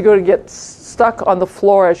toes are going to get stuck on the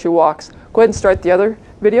floor as she walks. Go ahead and start the other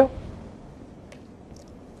video.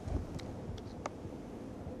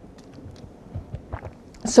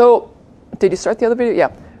 So, did you start the other video?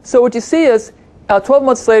 Yeah. So what you see is 12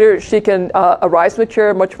 months later, she can arise from the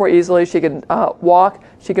chair much more easily. She can walk.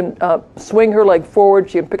 She can swing her leg forward.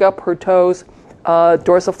 She can pick up her toes,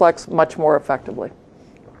 dorsiflex much more effectively.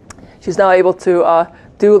 She's now able to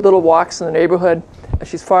do little walks in the neighborhood.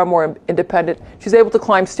 She's far more independent. She's able to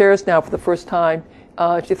climb stairs now for the first time,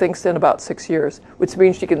 she thinks, in about 6 years, which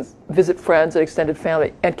means she can visit friends and extended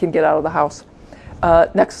family and can get out of the house.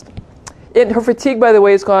 Next. And her fatigue, by the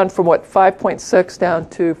way, has gone from, 5.6 down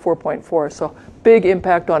to 4.4. So big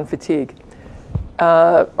impact on fatigue.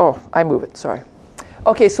 I move it, sorry.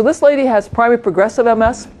 Okay, so this lady has primary progressive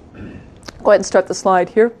MS. Go ahead and start the slide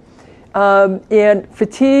here. And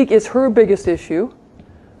fatigue is her biggest issue.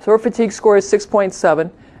 So her fatigue score is 6.7.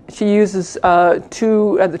 She uses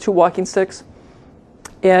the two walking sticks.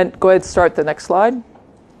 And go ahead and start the next slide.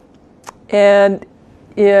 And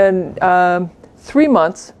in 3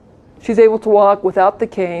 months, she's able to walk without the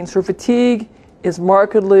canes. Her fatigue is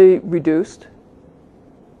markedly reduced.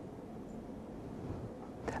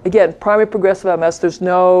 Again, primary progressive MS, there's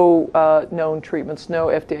no known treatments, no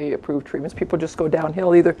FDA-approved treatments. People just go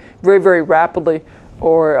downhill either very, very rapidly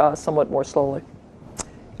or somewhat more slowly.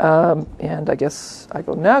 And I guess I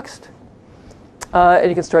go next. And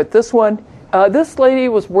you can start this one. This lady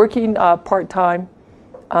was working part-time.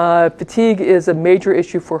 Fatigue is a major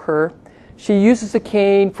issue for her. She uses a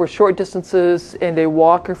cane for short distances and a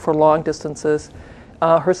walker for long distances.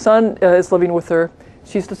 Her son is living with her.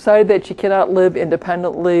 She's decided that she cannot live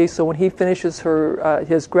independently, so when he finishes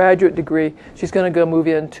his graduate degree, she's going to go move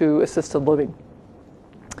into assisted living.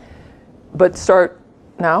 But start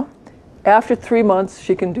now. After 3 months,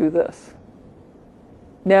 she can do this.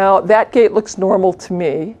 Now, that gait looks normal to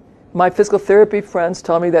me. My physical therapy friends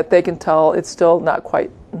tell me that they can tell it's still not quite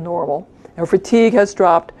normal. Her fatigue has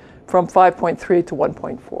dropped from 5.3 to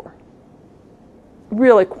 1.4.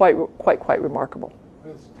 Really quite remarkable.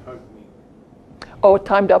 Oh,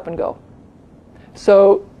 timed up and go.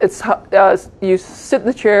 So it's you sit in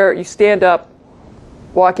the chair, you stand up,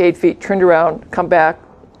 walk 8 feet, turn around, come back,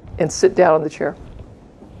 and sit down in the chair.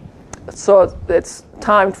 So it's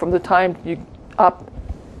timed from the time you up,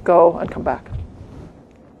 go, and come back.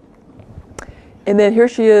 And then here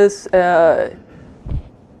she is, and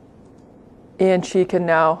she can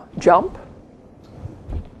now jump.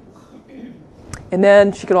 And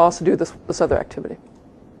then she can also do this other activity.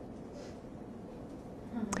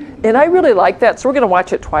 And I really like that, so we're going to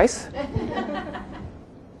watch it twice.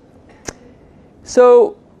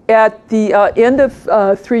 So at the end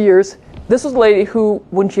of 3 years, this was a lady who,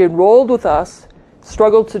 when she enrolled with us,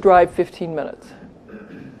 struggled to drive 15 minutes.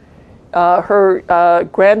 Her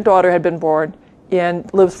granddaughter had been born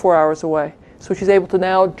and lives 4 hours away. So she's able to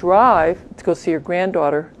now drive to go see her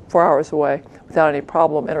granddaughter 4 hours away without any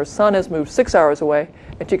problem. And her son has moved 6 hours away,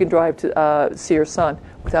 and she can drive to see her son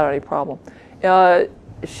without any problem.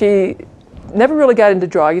 She never really got into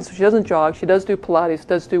jogging, so she doesn't jog. She does do Pilates,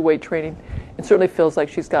 does do weight training, and certainly feels like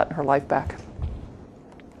she's gotten her life back.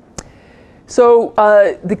 So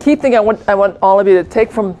the key thing I want all of you to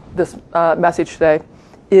take from this message today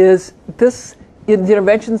is the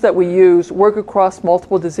interventions that we use work across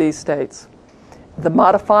multiple disease states. The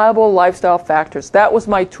modifiable lifestyle factors, that was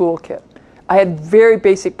my toolkit. I had very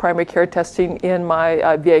basic primary care testing in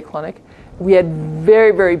my VA clinic. We had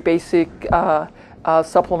very, very basic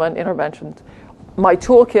supplement interventions. My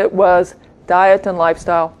toolkit was diet and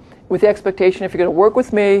lifestyle with the expectation if you're going to work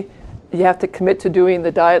with me, you have to commit to doing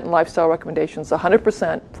the diet and lifestyle recommendations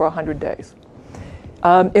 100% for 100 days.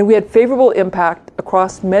 And we had favorable impact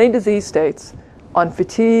across many disease states on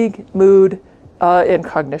fatigue, mood, and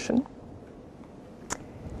cognition.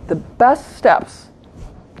 The best steps,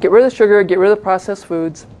 get rid of the sugar, get rid of the processed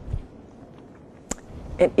foods,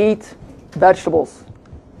 and eat vegetables,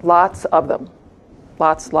 lots of them.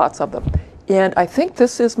 Lots of them. And I think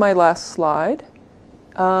this is my last slide.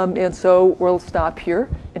 And so we'll stop here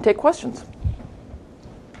and take questions.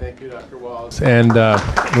 Thank you, Dr. Wahls. And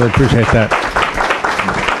really appreciate that.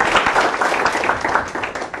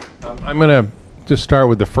 I'm going to just start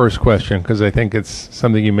with the first question because I think it's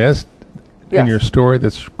something you missed in your story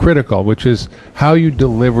that's critical, which is how you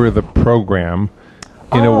deliver the program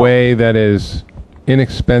in a way that is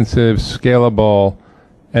inexpensive, scalable,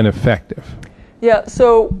 and effective. Yeah,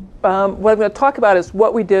 so what I'm going to talk about is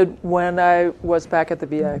what we did when I was back at the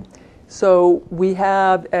VA. So we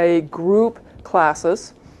have a group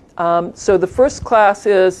classes. So the first class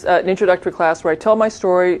is an introductory class where I tell my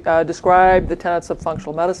story, describe the tenets of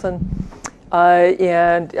functional medicine,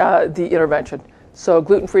 and the intervention. So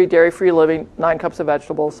gluten-free, dairy-free living, 9 cups of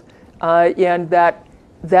vegetables, and that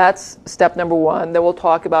That's step number one. Then we'll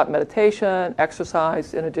talk about meditation,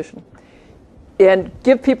 exercise in addition. And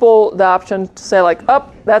give people the option to say like,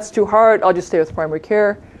 oh, that's too hard, I'll just stay with primary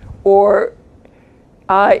care. Or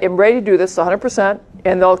I am ready to do this 100%,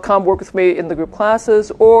 and they'll come work with me in the group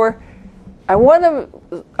classes. Or I want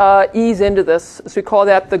to ease into this, so we call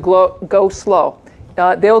that the go slow.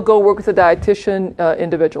 They'll go work with a dietitian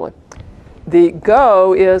individually. The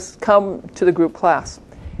go is come to the group class.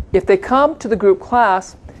 If they come to the group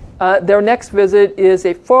class, their next visit is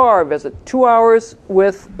a 4-hour visit, 2 hours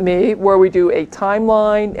with me, where we do a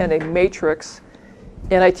timeline and a matrix.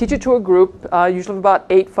 And I teach it to a group, usually of about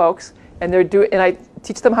 8 folks, and I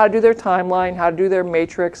teach them how to do their timeline, how to do their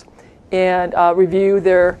matrix, and review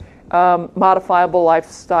their modifiable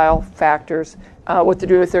lifestyle factors, what to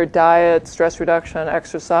do with their diet, stress reduction,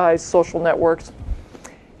 exercise, social networks.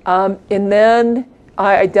 And then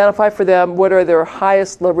I identify for them what are their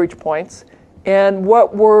highest leverage points and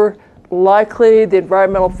what were likely the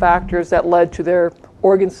environmental factors that led to their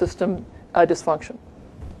organ system dysfunction.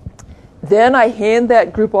 Then I hand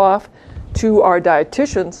that group off to our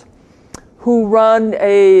dietitians who run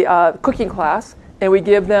a cooking class, and we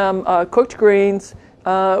give them cooked greens,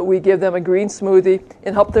 we give them a green smoothie,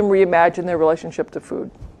 and help them reimagine their relationship to food.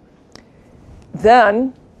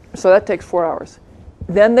 Then, so that takes 4 hours.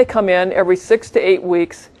 Then they come in every 6 to 8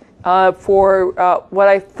 weeks for what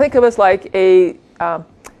I think of as like a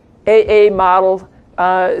AA model,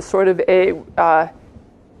 sort of a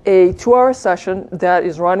 2-hour session that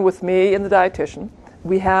is run with me and the dietitian.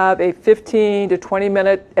 We have a 15 to 20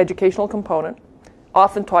 minute educational component,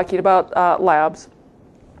 often talking about labs.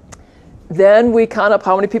 Then we count up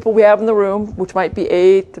how many people we have in the room, which might be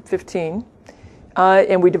 8 to 15,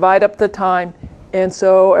 and we divide up the time. And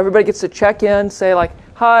so everybody gets to check in, say like,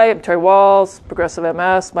 hi, I'm Terry Wahls, progressive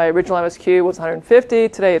MS. My original MSQ was 150.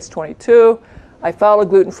 Today it's 22. I follow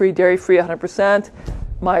gluten-free, dairy-free 100%.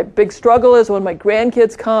 My big struggle is when my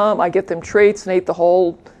grandkids come, I get them treats and eat the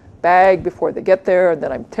whole bag before they get there, and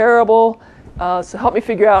then I'm terrible. So help me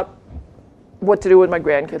figure out what to do when my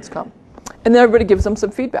grandkids come. And then everybody gives them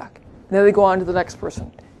some feedback. And then they go on to the next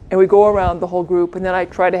person. And we go around the whole group, and then I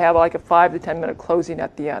try to have like a 5 to 10 minute closing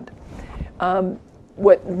at the end.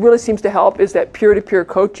 What really seems to help is that peer-to-peer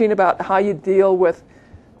coaching about how you deal with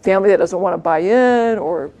family that doesn't want to buy in,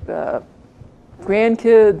 or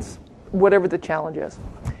grandkids, whatever the challenge is.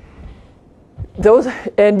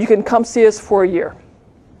 And you can come see us for a year.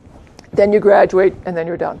 Then you graduate, and then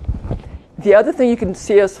you're done. The other thing you can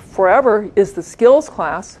see us forever is the skills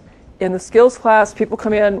class. In the skills class, people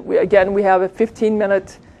come in. We have a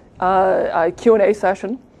 15-minute Q&A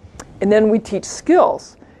session, and then we teach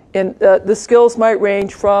skills. And the skills might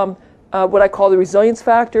range from what I call the resilience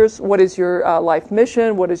factors. What is your life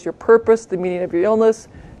mission? What is your purpose, the meaning of your illness?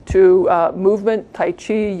 To movement, Tai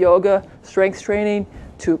Chi, yoga, strength training,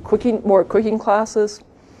 to more cooking classes.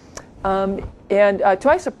 And to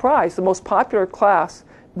my surprise, the most popular class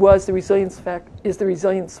was the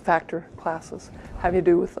resilience factor classes, having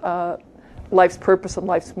to do with life's purpose and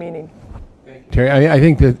life's meaning. Terry, I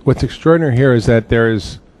think that what's extraordinary here is that there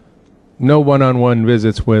is no one-on-one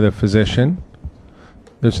visits with a physician.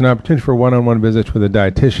 There's an opportunity for one-on-one visits with a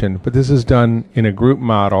dietitian, but this is done in a group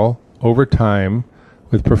model over time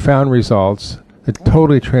with profound results that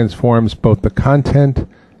totally transforms both the content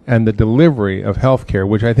and the delivery of healthcare,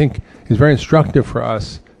 which I think is very instructive for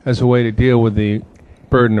us as a way to deal with the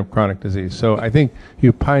burden of chronic disease. So I think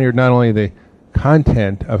you pioneered not only the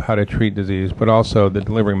content of how to treat disease, but also the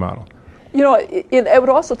delivery model. You know, I would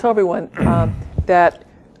also tell everyone that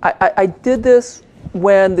I did this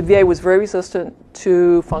when the VA was very resistant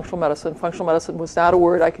to functional medicine. Functional medicine was not a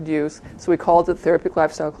word I could use, so we called it Therapeutic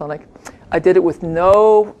Lifestyle Clinic. I did it with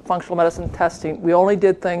no functional medicine testing. We only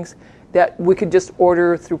did things that we could just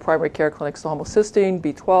order through primary care clinics, so homocysteine,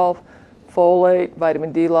 B12, folate,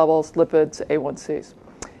 vitamin D levels, lipids, A1Cs.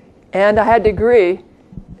 And I had to agree,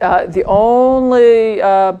 the only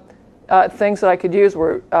things that I could use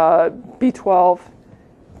were B12,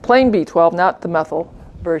 plain B12, not the methyl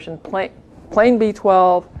version, plain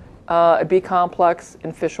B12, a B complex,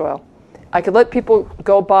 and fish oil. I could let people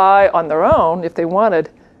go buy on their own, if they wanted,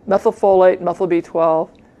 methylfolate, methyl B12,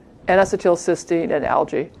 N-acetylcysteine, and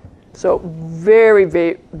algae. So very,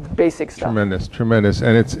 very basic stuff. Tremendous, tremendous.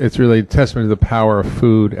 And it's really a testament to the power of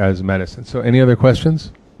food as medicine. So any other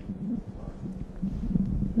questions?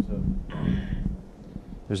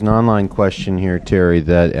 There's an online question here, Terry,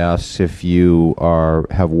 that asks if you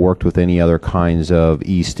have worked with any other kinds of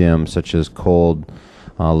E-stim, such as cold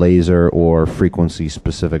laser or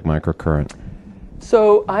frequency-specific microcurrent.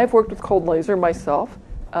 So I've worked with cold laser myself.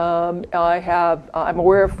 I'm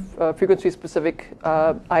aware of frequency-specific.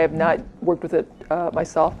 I have not worked with it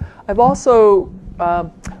myself. I've also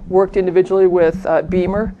worked individually with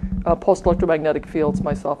Beamer, pulsed electromagnetic fields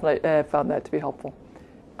myself, and I have found that to be helpful.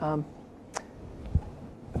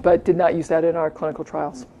 But did not use that in our clinical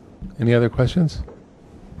trials. Any other questions?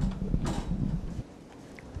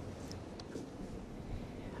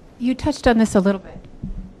 You touched on this a little bit.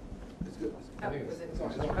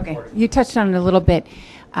 Okay, you touched on it a little bit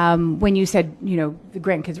when you said, the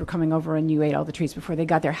grandkids were coming over and you ate all the treats before they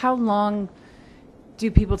got there. How long do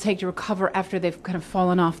people take to recover after they've kind of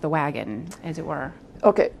fallen off the wagon, as it were?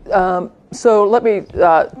 Okay, so let me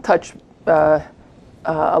touch a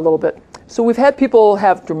little bit. So we've had people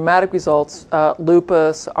have dramatic results,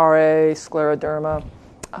 lupus, RA, scleroderma,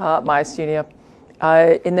 myasthenia,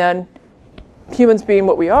 and then humans being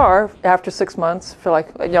what we are, after 6 months, feel like,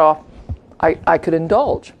 I could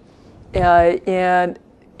indulge. And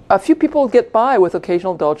a few people get by with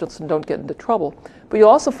occasional indulgence and don't get into trouble. But you'll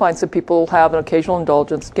also find some people have an occasional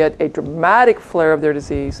indulgence, get a dramatic flare of their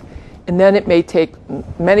disease, and then it may take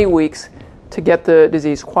many weeks to get the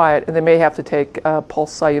disease quiet, and they may have to take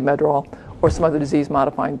pulse salumedrol or some other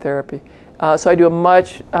disease-modifying therapy. So I do a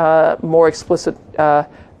much more explicit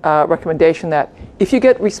recommendation that if you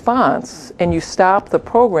get response and you stop the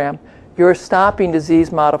program, you're stopping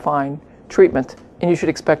disease-modifying treatment, and you should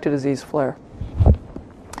expect a disease flare.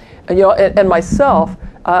 And, and myself,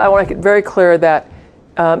 I want to get very clear that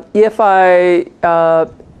if I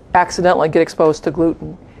accidentally get exposed to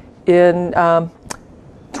gluten, in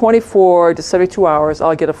 24 to 72 hours,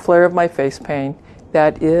 I'll get a flare of my face pain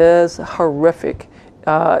that is horrific.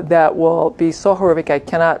 That will be so horrific I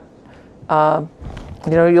cannot,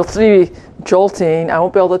 you'll see me jolting. I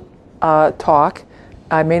won't be able to talk.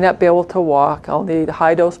 I may not be able to walk. I'll need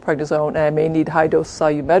high-dose prednisone, and I may need high-dose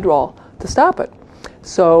salumedrol to stop it.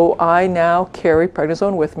 So I now carry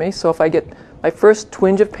prednisone with me. So if I get my first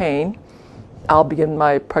twinge of pain, I'll begin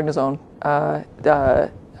my prednisone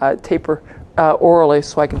taper orally,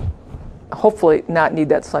 so I can hopefully not need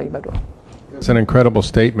that salumedrol. It's an incredible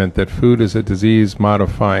statement that food is a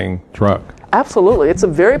disease-modifying drug. Absolutely. It's a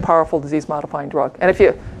very powerful disease-modifying drug. And if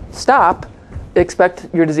you stop, expect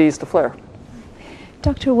your disease to flare.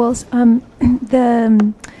 Dr. Wahls,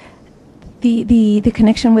 the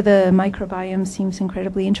connection with the microbiome seems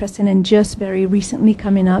incredibly interesting and just very recently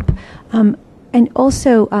coming up. And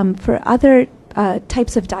also for other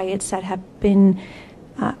types of diets that have been,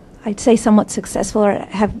 I'd say, somewhat successful or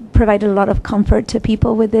have provided a lot of comfort to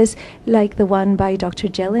people with this, like the one by Dr.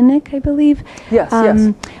 Jelinek, I believe. Yes,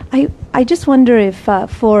 yes. I just wonder if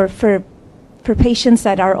for patients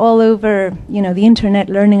that are all over, the internet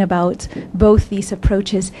learning about both these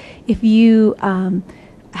approaches, if you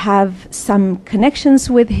have some connections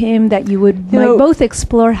with him that you would might both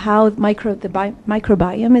explore how the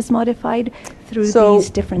microbiome is modified through these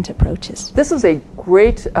different approaches. This is a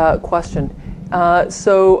great question.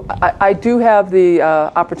 So I do have the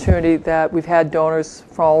opportunity that we've had donors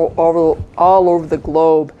from all over the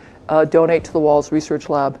globe donate to the Wahls Research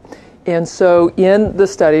Lab. And so in the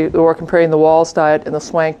study, we're comparing the Wahls diet and the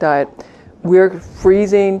Swank diet. We're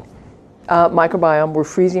freezing microbiome, we're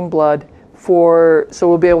freezing blood so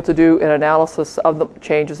we'll be able to do an analysis of the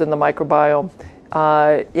changes in the microbiome.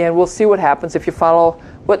 And we'll see what happens if you follow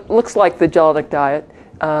what looks like the Jelinek diet,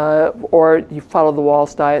 or you follow the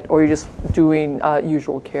Wahls diet, or you're just doing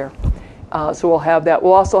usual care. So we'll have that.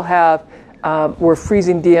 We'll also have, we're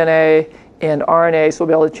freezing DNA and RNA, so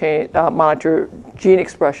we'll be able to monitor gene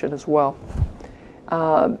expression as well.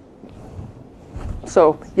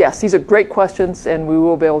 So yes, these are great questions, and we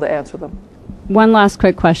will be able to answer them. One last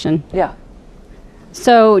quick question. Yeah.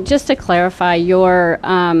 So just to clarify, your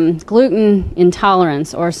gluten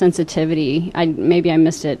intolerance or sensitivity, maybe I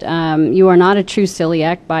missed it, you are not a true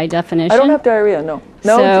celiac by definition? I don't have diarrhea, no.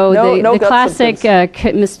 So no the classic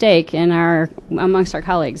mistake amongst our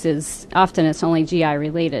colleagues is often it's only GI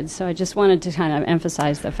related. So I just wanted to kind of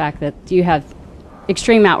emphasize the fact that you have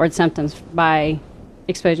extreme outward symptoms by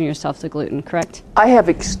exposing yourself to gluten, correct? I have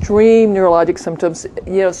extreme neurologic symptoms.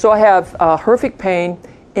 So I have horrific pain,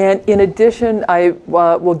 and in addition, I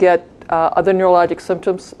will get other neurologic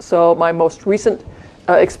symptoms. So my most recent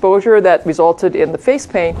exposure that resulted in the face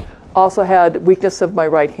pain also had weakness of my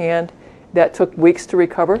right hand that took weeks to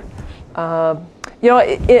recover.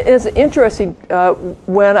 It is interesting.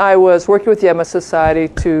 When I was working with the MS Society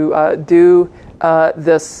to do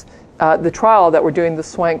the trial that we're doing, the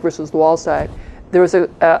Swank versus the Wahls diet, there was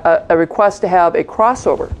a request to have a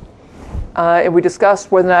crossover. And we discussed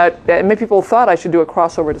whether or not, and many people thought I should do a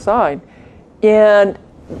crossover design. And,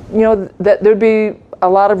 that there'd be a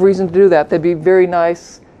lot of reason to do that. They'd be very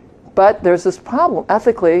nice, but there's this problem.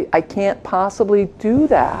 Ethically, I can't possibly do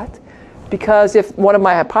that, because if one of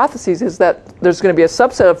my hypotheses is that there's going to be a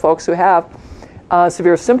subset of folks who have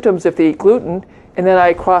severe symptoms if they eat gluten, and then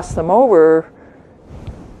I cross them over,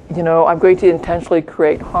 I'm going to intentionally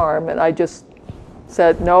create harm. And I just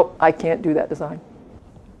said, nope, I can't do that design.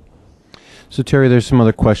 So, Terry, there's some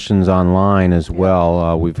other questions online as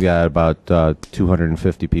well. We've got about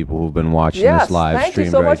 250 people who've been watching this live stream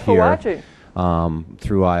so right much for here watching.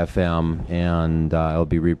 Through IFM, and it'll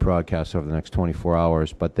be rebroadcast over the next 24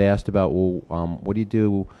 hours. But they asked about, what do you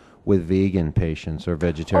do with vegan patients or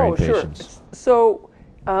vegetarian patients? So,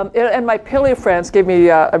 and my paleo friends gave me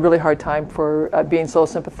a really hard time for being so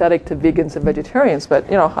sympathetic to vegans and vegetarians.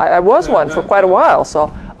 But, I was one for quite a while,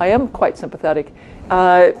 so I am quite sympathetic.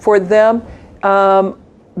 For them,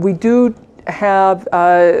 we do have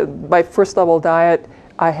my first level diet.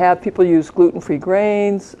 I have people use gluten-free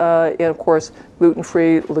grains and, of course,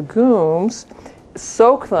 gluten-free legumes.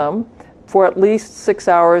 Soak them for at least 6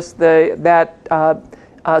 hours. That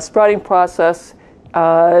sprouting process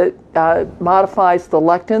modifies the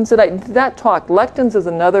lectins. And I did not talk. Lectins is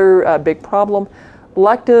another big problem.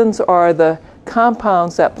 Lectins are the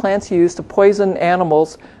compounds that plants use to poison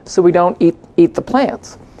animals so we don't eat the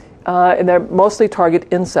plants. And they're mostly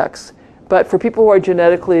target insects. But for people who are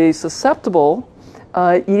genetically susceptible,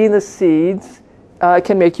 eating the seeds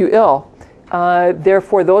can make you ill.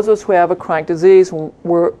 Therefore, those of us who have a chronic disease,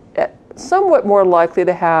 we're somewhat more likely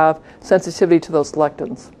to have sensitivity to those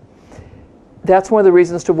lectins. That's one of the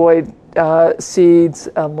reasons to avoid seeds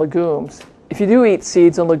and legumes. If you do eat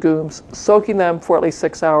seeds and legumes, soaking them for at least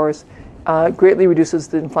 6 hours greatly reduces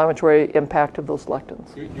the inflammatory impact of those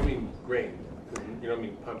lectins. You mean grain? You don't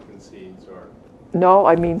mean pumpkin seeds or? No,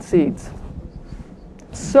 I mean seeds.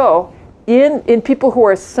 So, in people who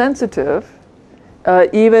are sensitive,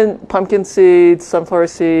 even pumpkin seeds, sunflower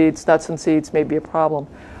seeds, nuts and seeds may be a problem.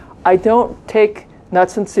 I don't take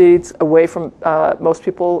nuts and seeds away from most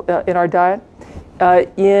people in our diet.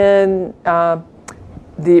 In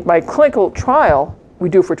my clinical trial, we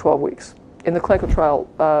do for 12 weeks. In the clinical trial,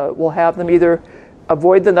 we'll have them either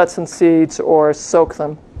avoid the nuts and seeds or soak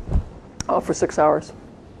them for 6 hours.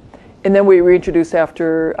 And then we reintroduce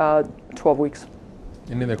after 12 weeks.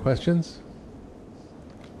 Any other questions?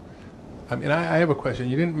 I mean, I have a question.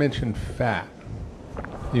 You didn't mention fat.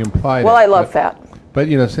 You implied Well, it, I love fat. But,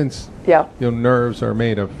 since nerves are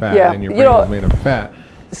made of fat and your brain is made of fat,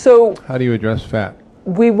 so how do you address fat?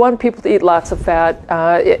 We want people to eat lots of fat.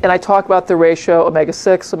 And I talk about the ratio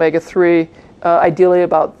omega-6, omega-3, ideally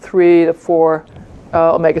about 3 to 4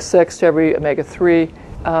 omega-6 to every omega-3.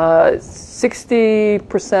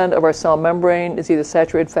 60% of our cell membrane is either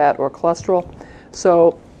saturated fat or cholesterol.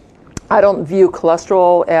 So I don't view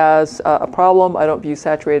cholesterol as a problem. I don't view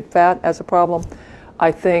saturated fat as a problem.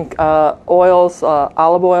 I think oils,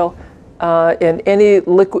 olive oil, and any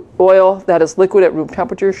liquid oil that is liquid at room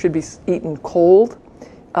temperature should be eaten cold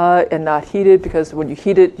and not heated, because when you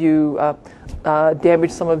heat it, you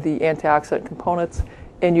damage some of the antioxidant components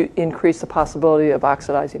and you increase the possibility of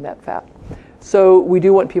oxidizing that fat. So we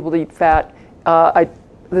do want people to eat fat.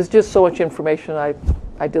 There's just so much information. I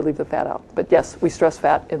did leave the fat out. But yes, we stress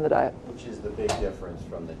fat in the diet. Which is the big difference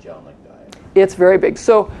from the gelic diet. It's very big.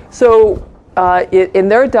 So in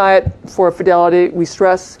their diet for Fidelity, we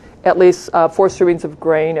stress at least 4 servings of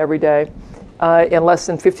grain every day and less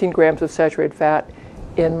than 15 grams of saturated fat.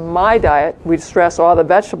 In my diet, we stress all the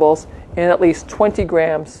vegetables and at least 20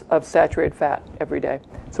 grams of saturated fat every day.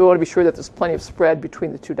 So we want to be sure that there's plenty of spread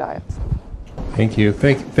between the two diets. Thank you.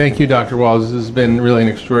 Thank you, Dr. Wahls. This has been really an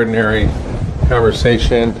extraordinary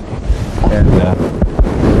conversation. And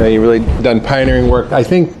you've really done pioneering work. I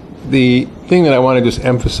think the thing that I want to just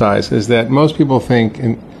emphasize is that most people think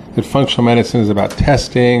that functional medicine is about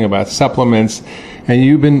testing, about supplements, and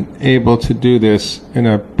you've been able to do this in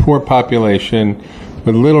a poor population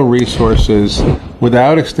with little resources,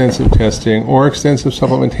 without extensive testing or extensive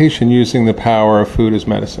supplementation, using the power of food as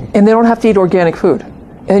medicine. And they don't have to eat organic food.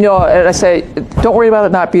 And, and I say, don't worry about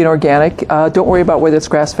it not being organic. Don't worry about whether it's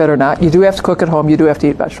grass-fed or not. You do have to cook at home. You do have to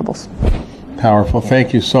eat vegetables. Powerful.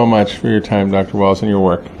 Thank you so much for your time, Dr. Wahls, and your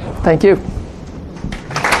work. Thank you.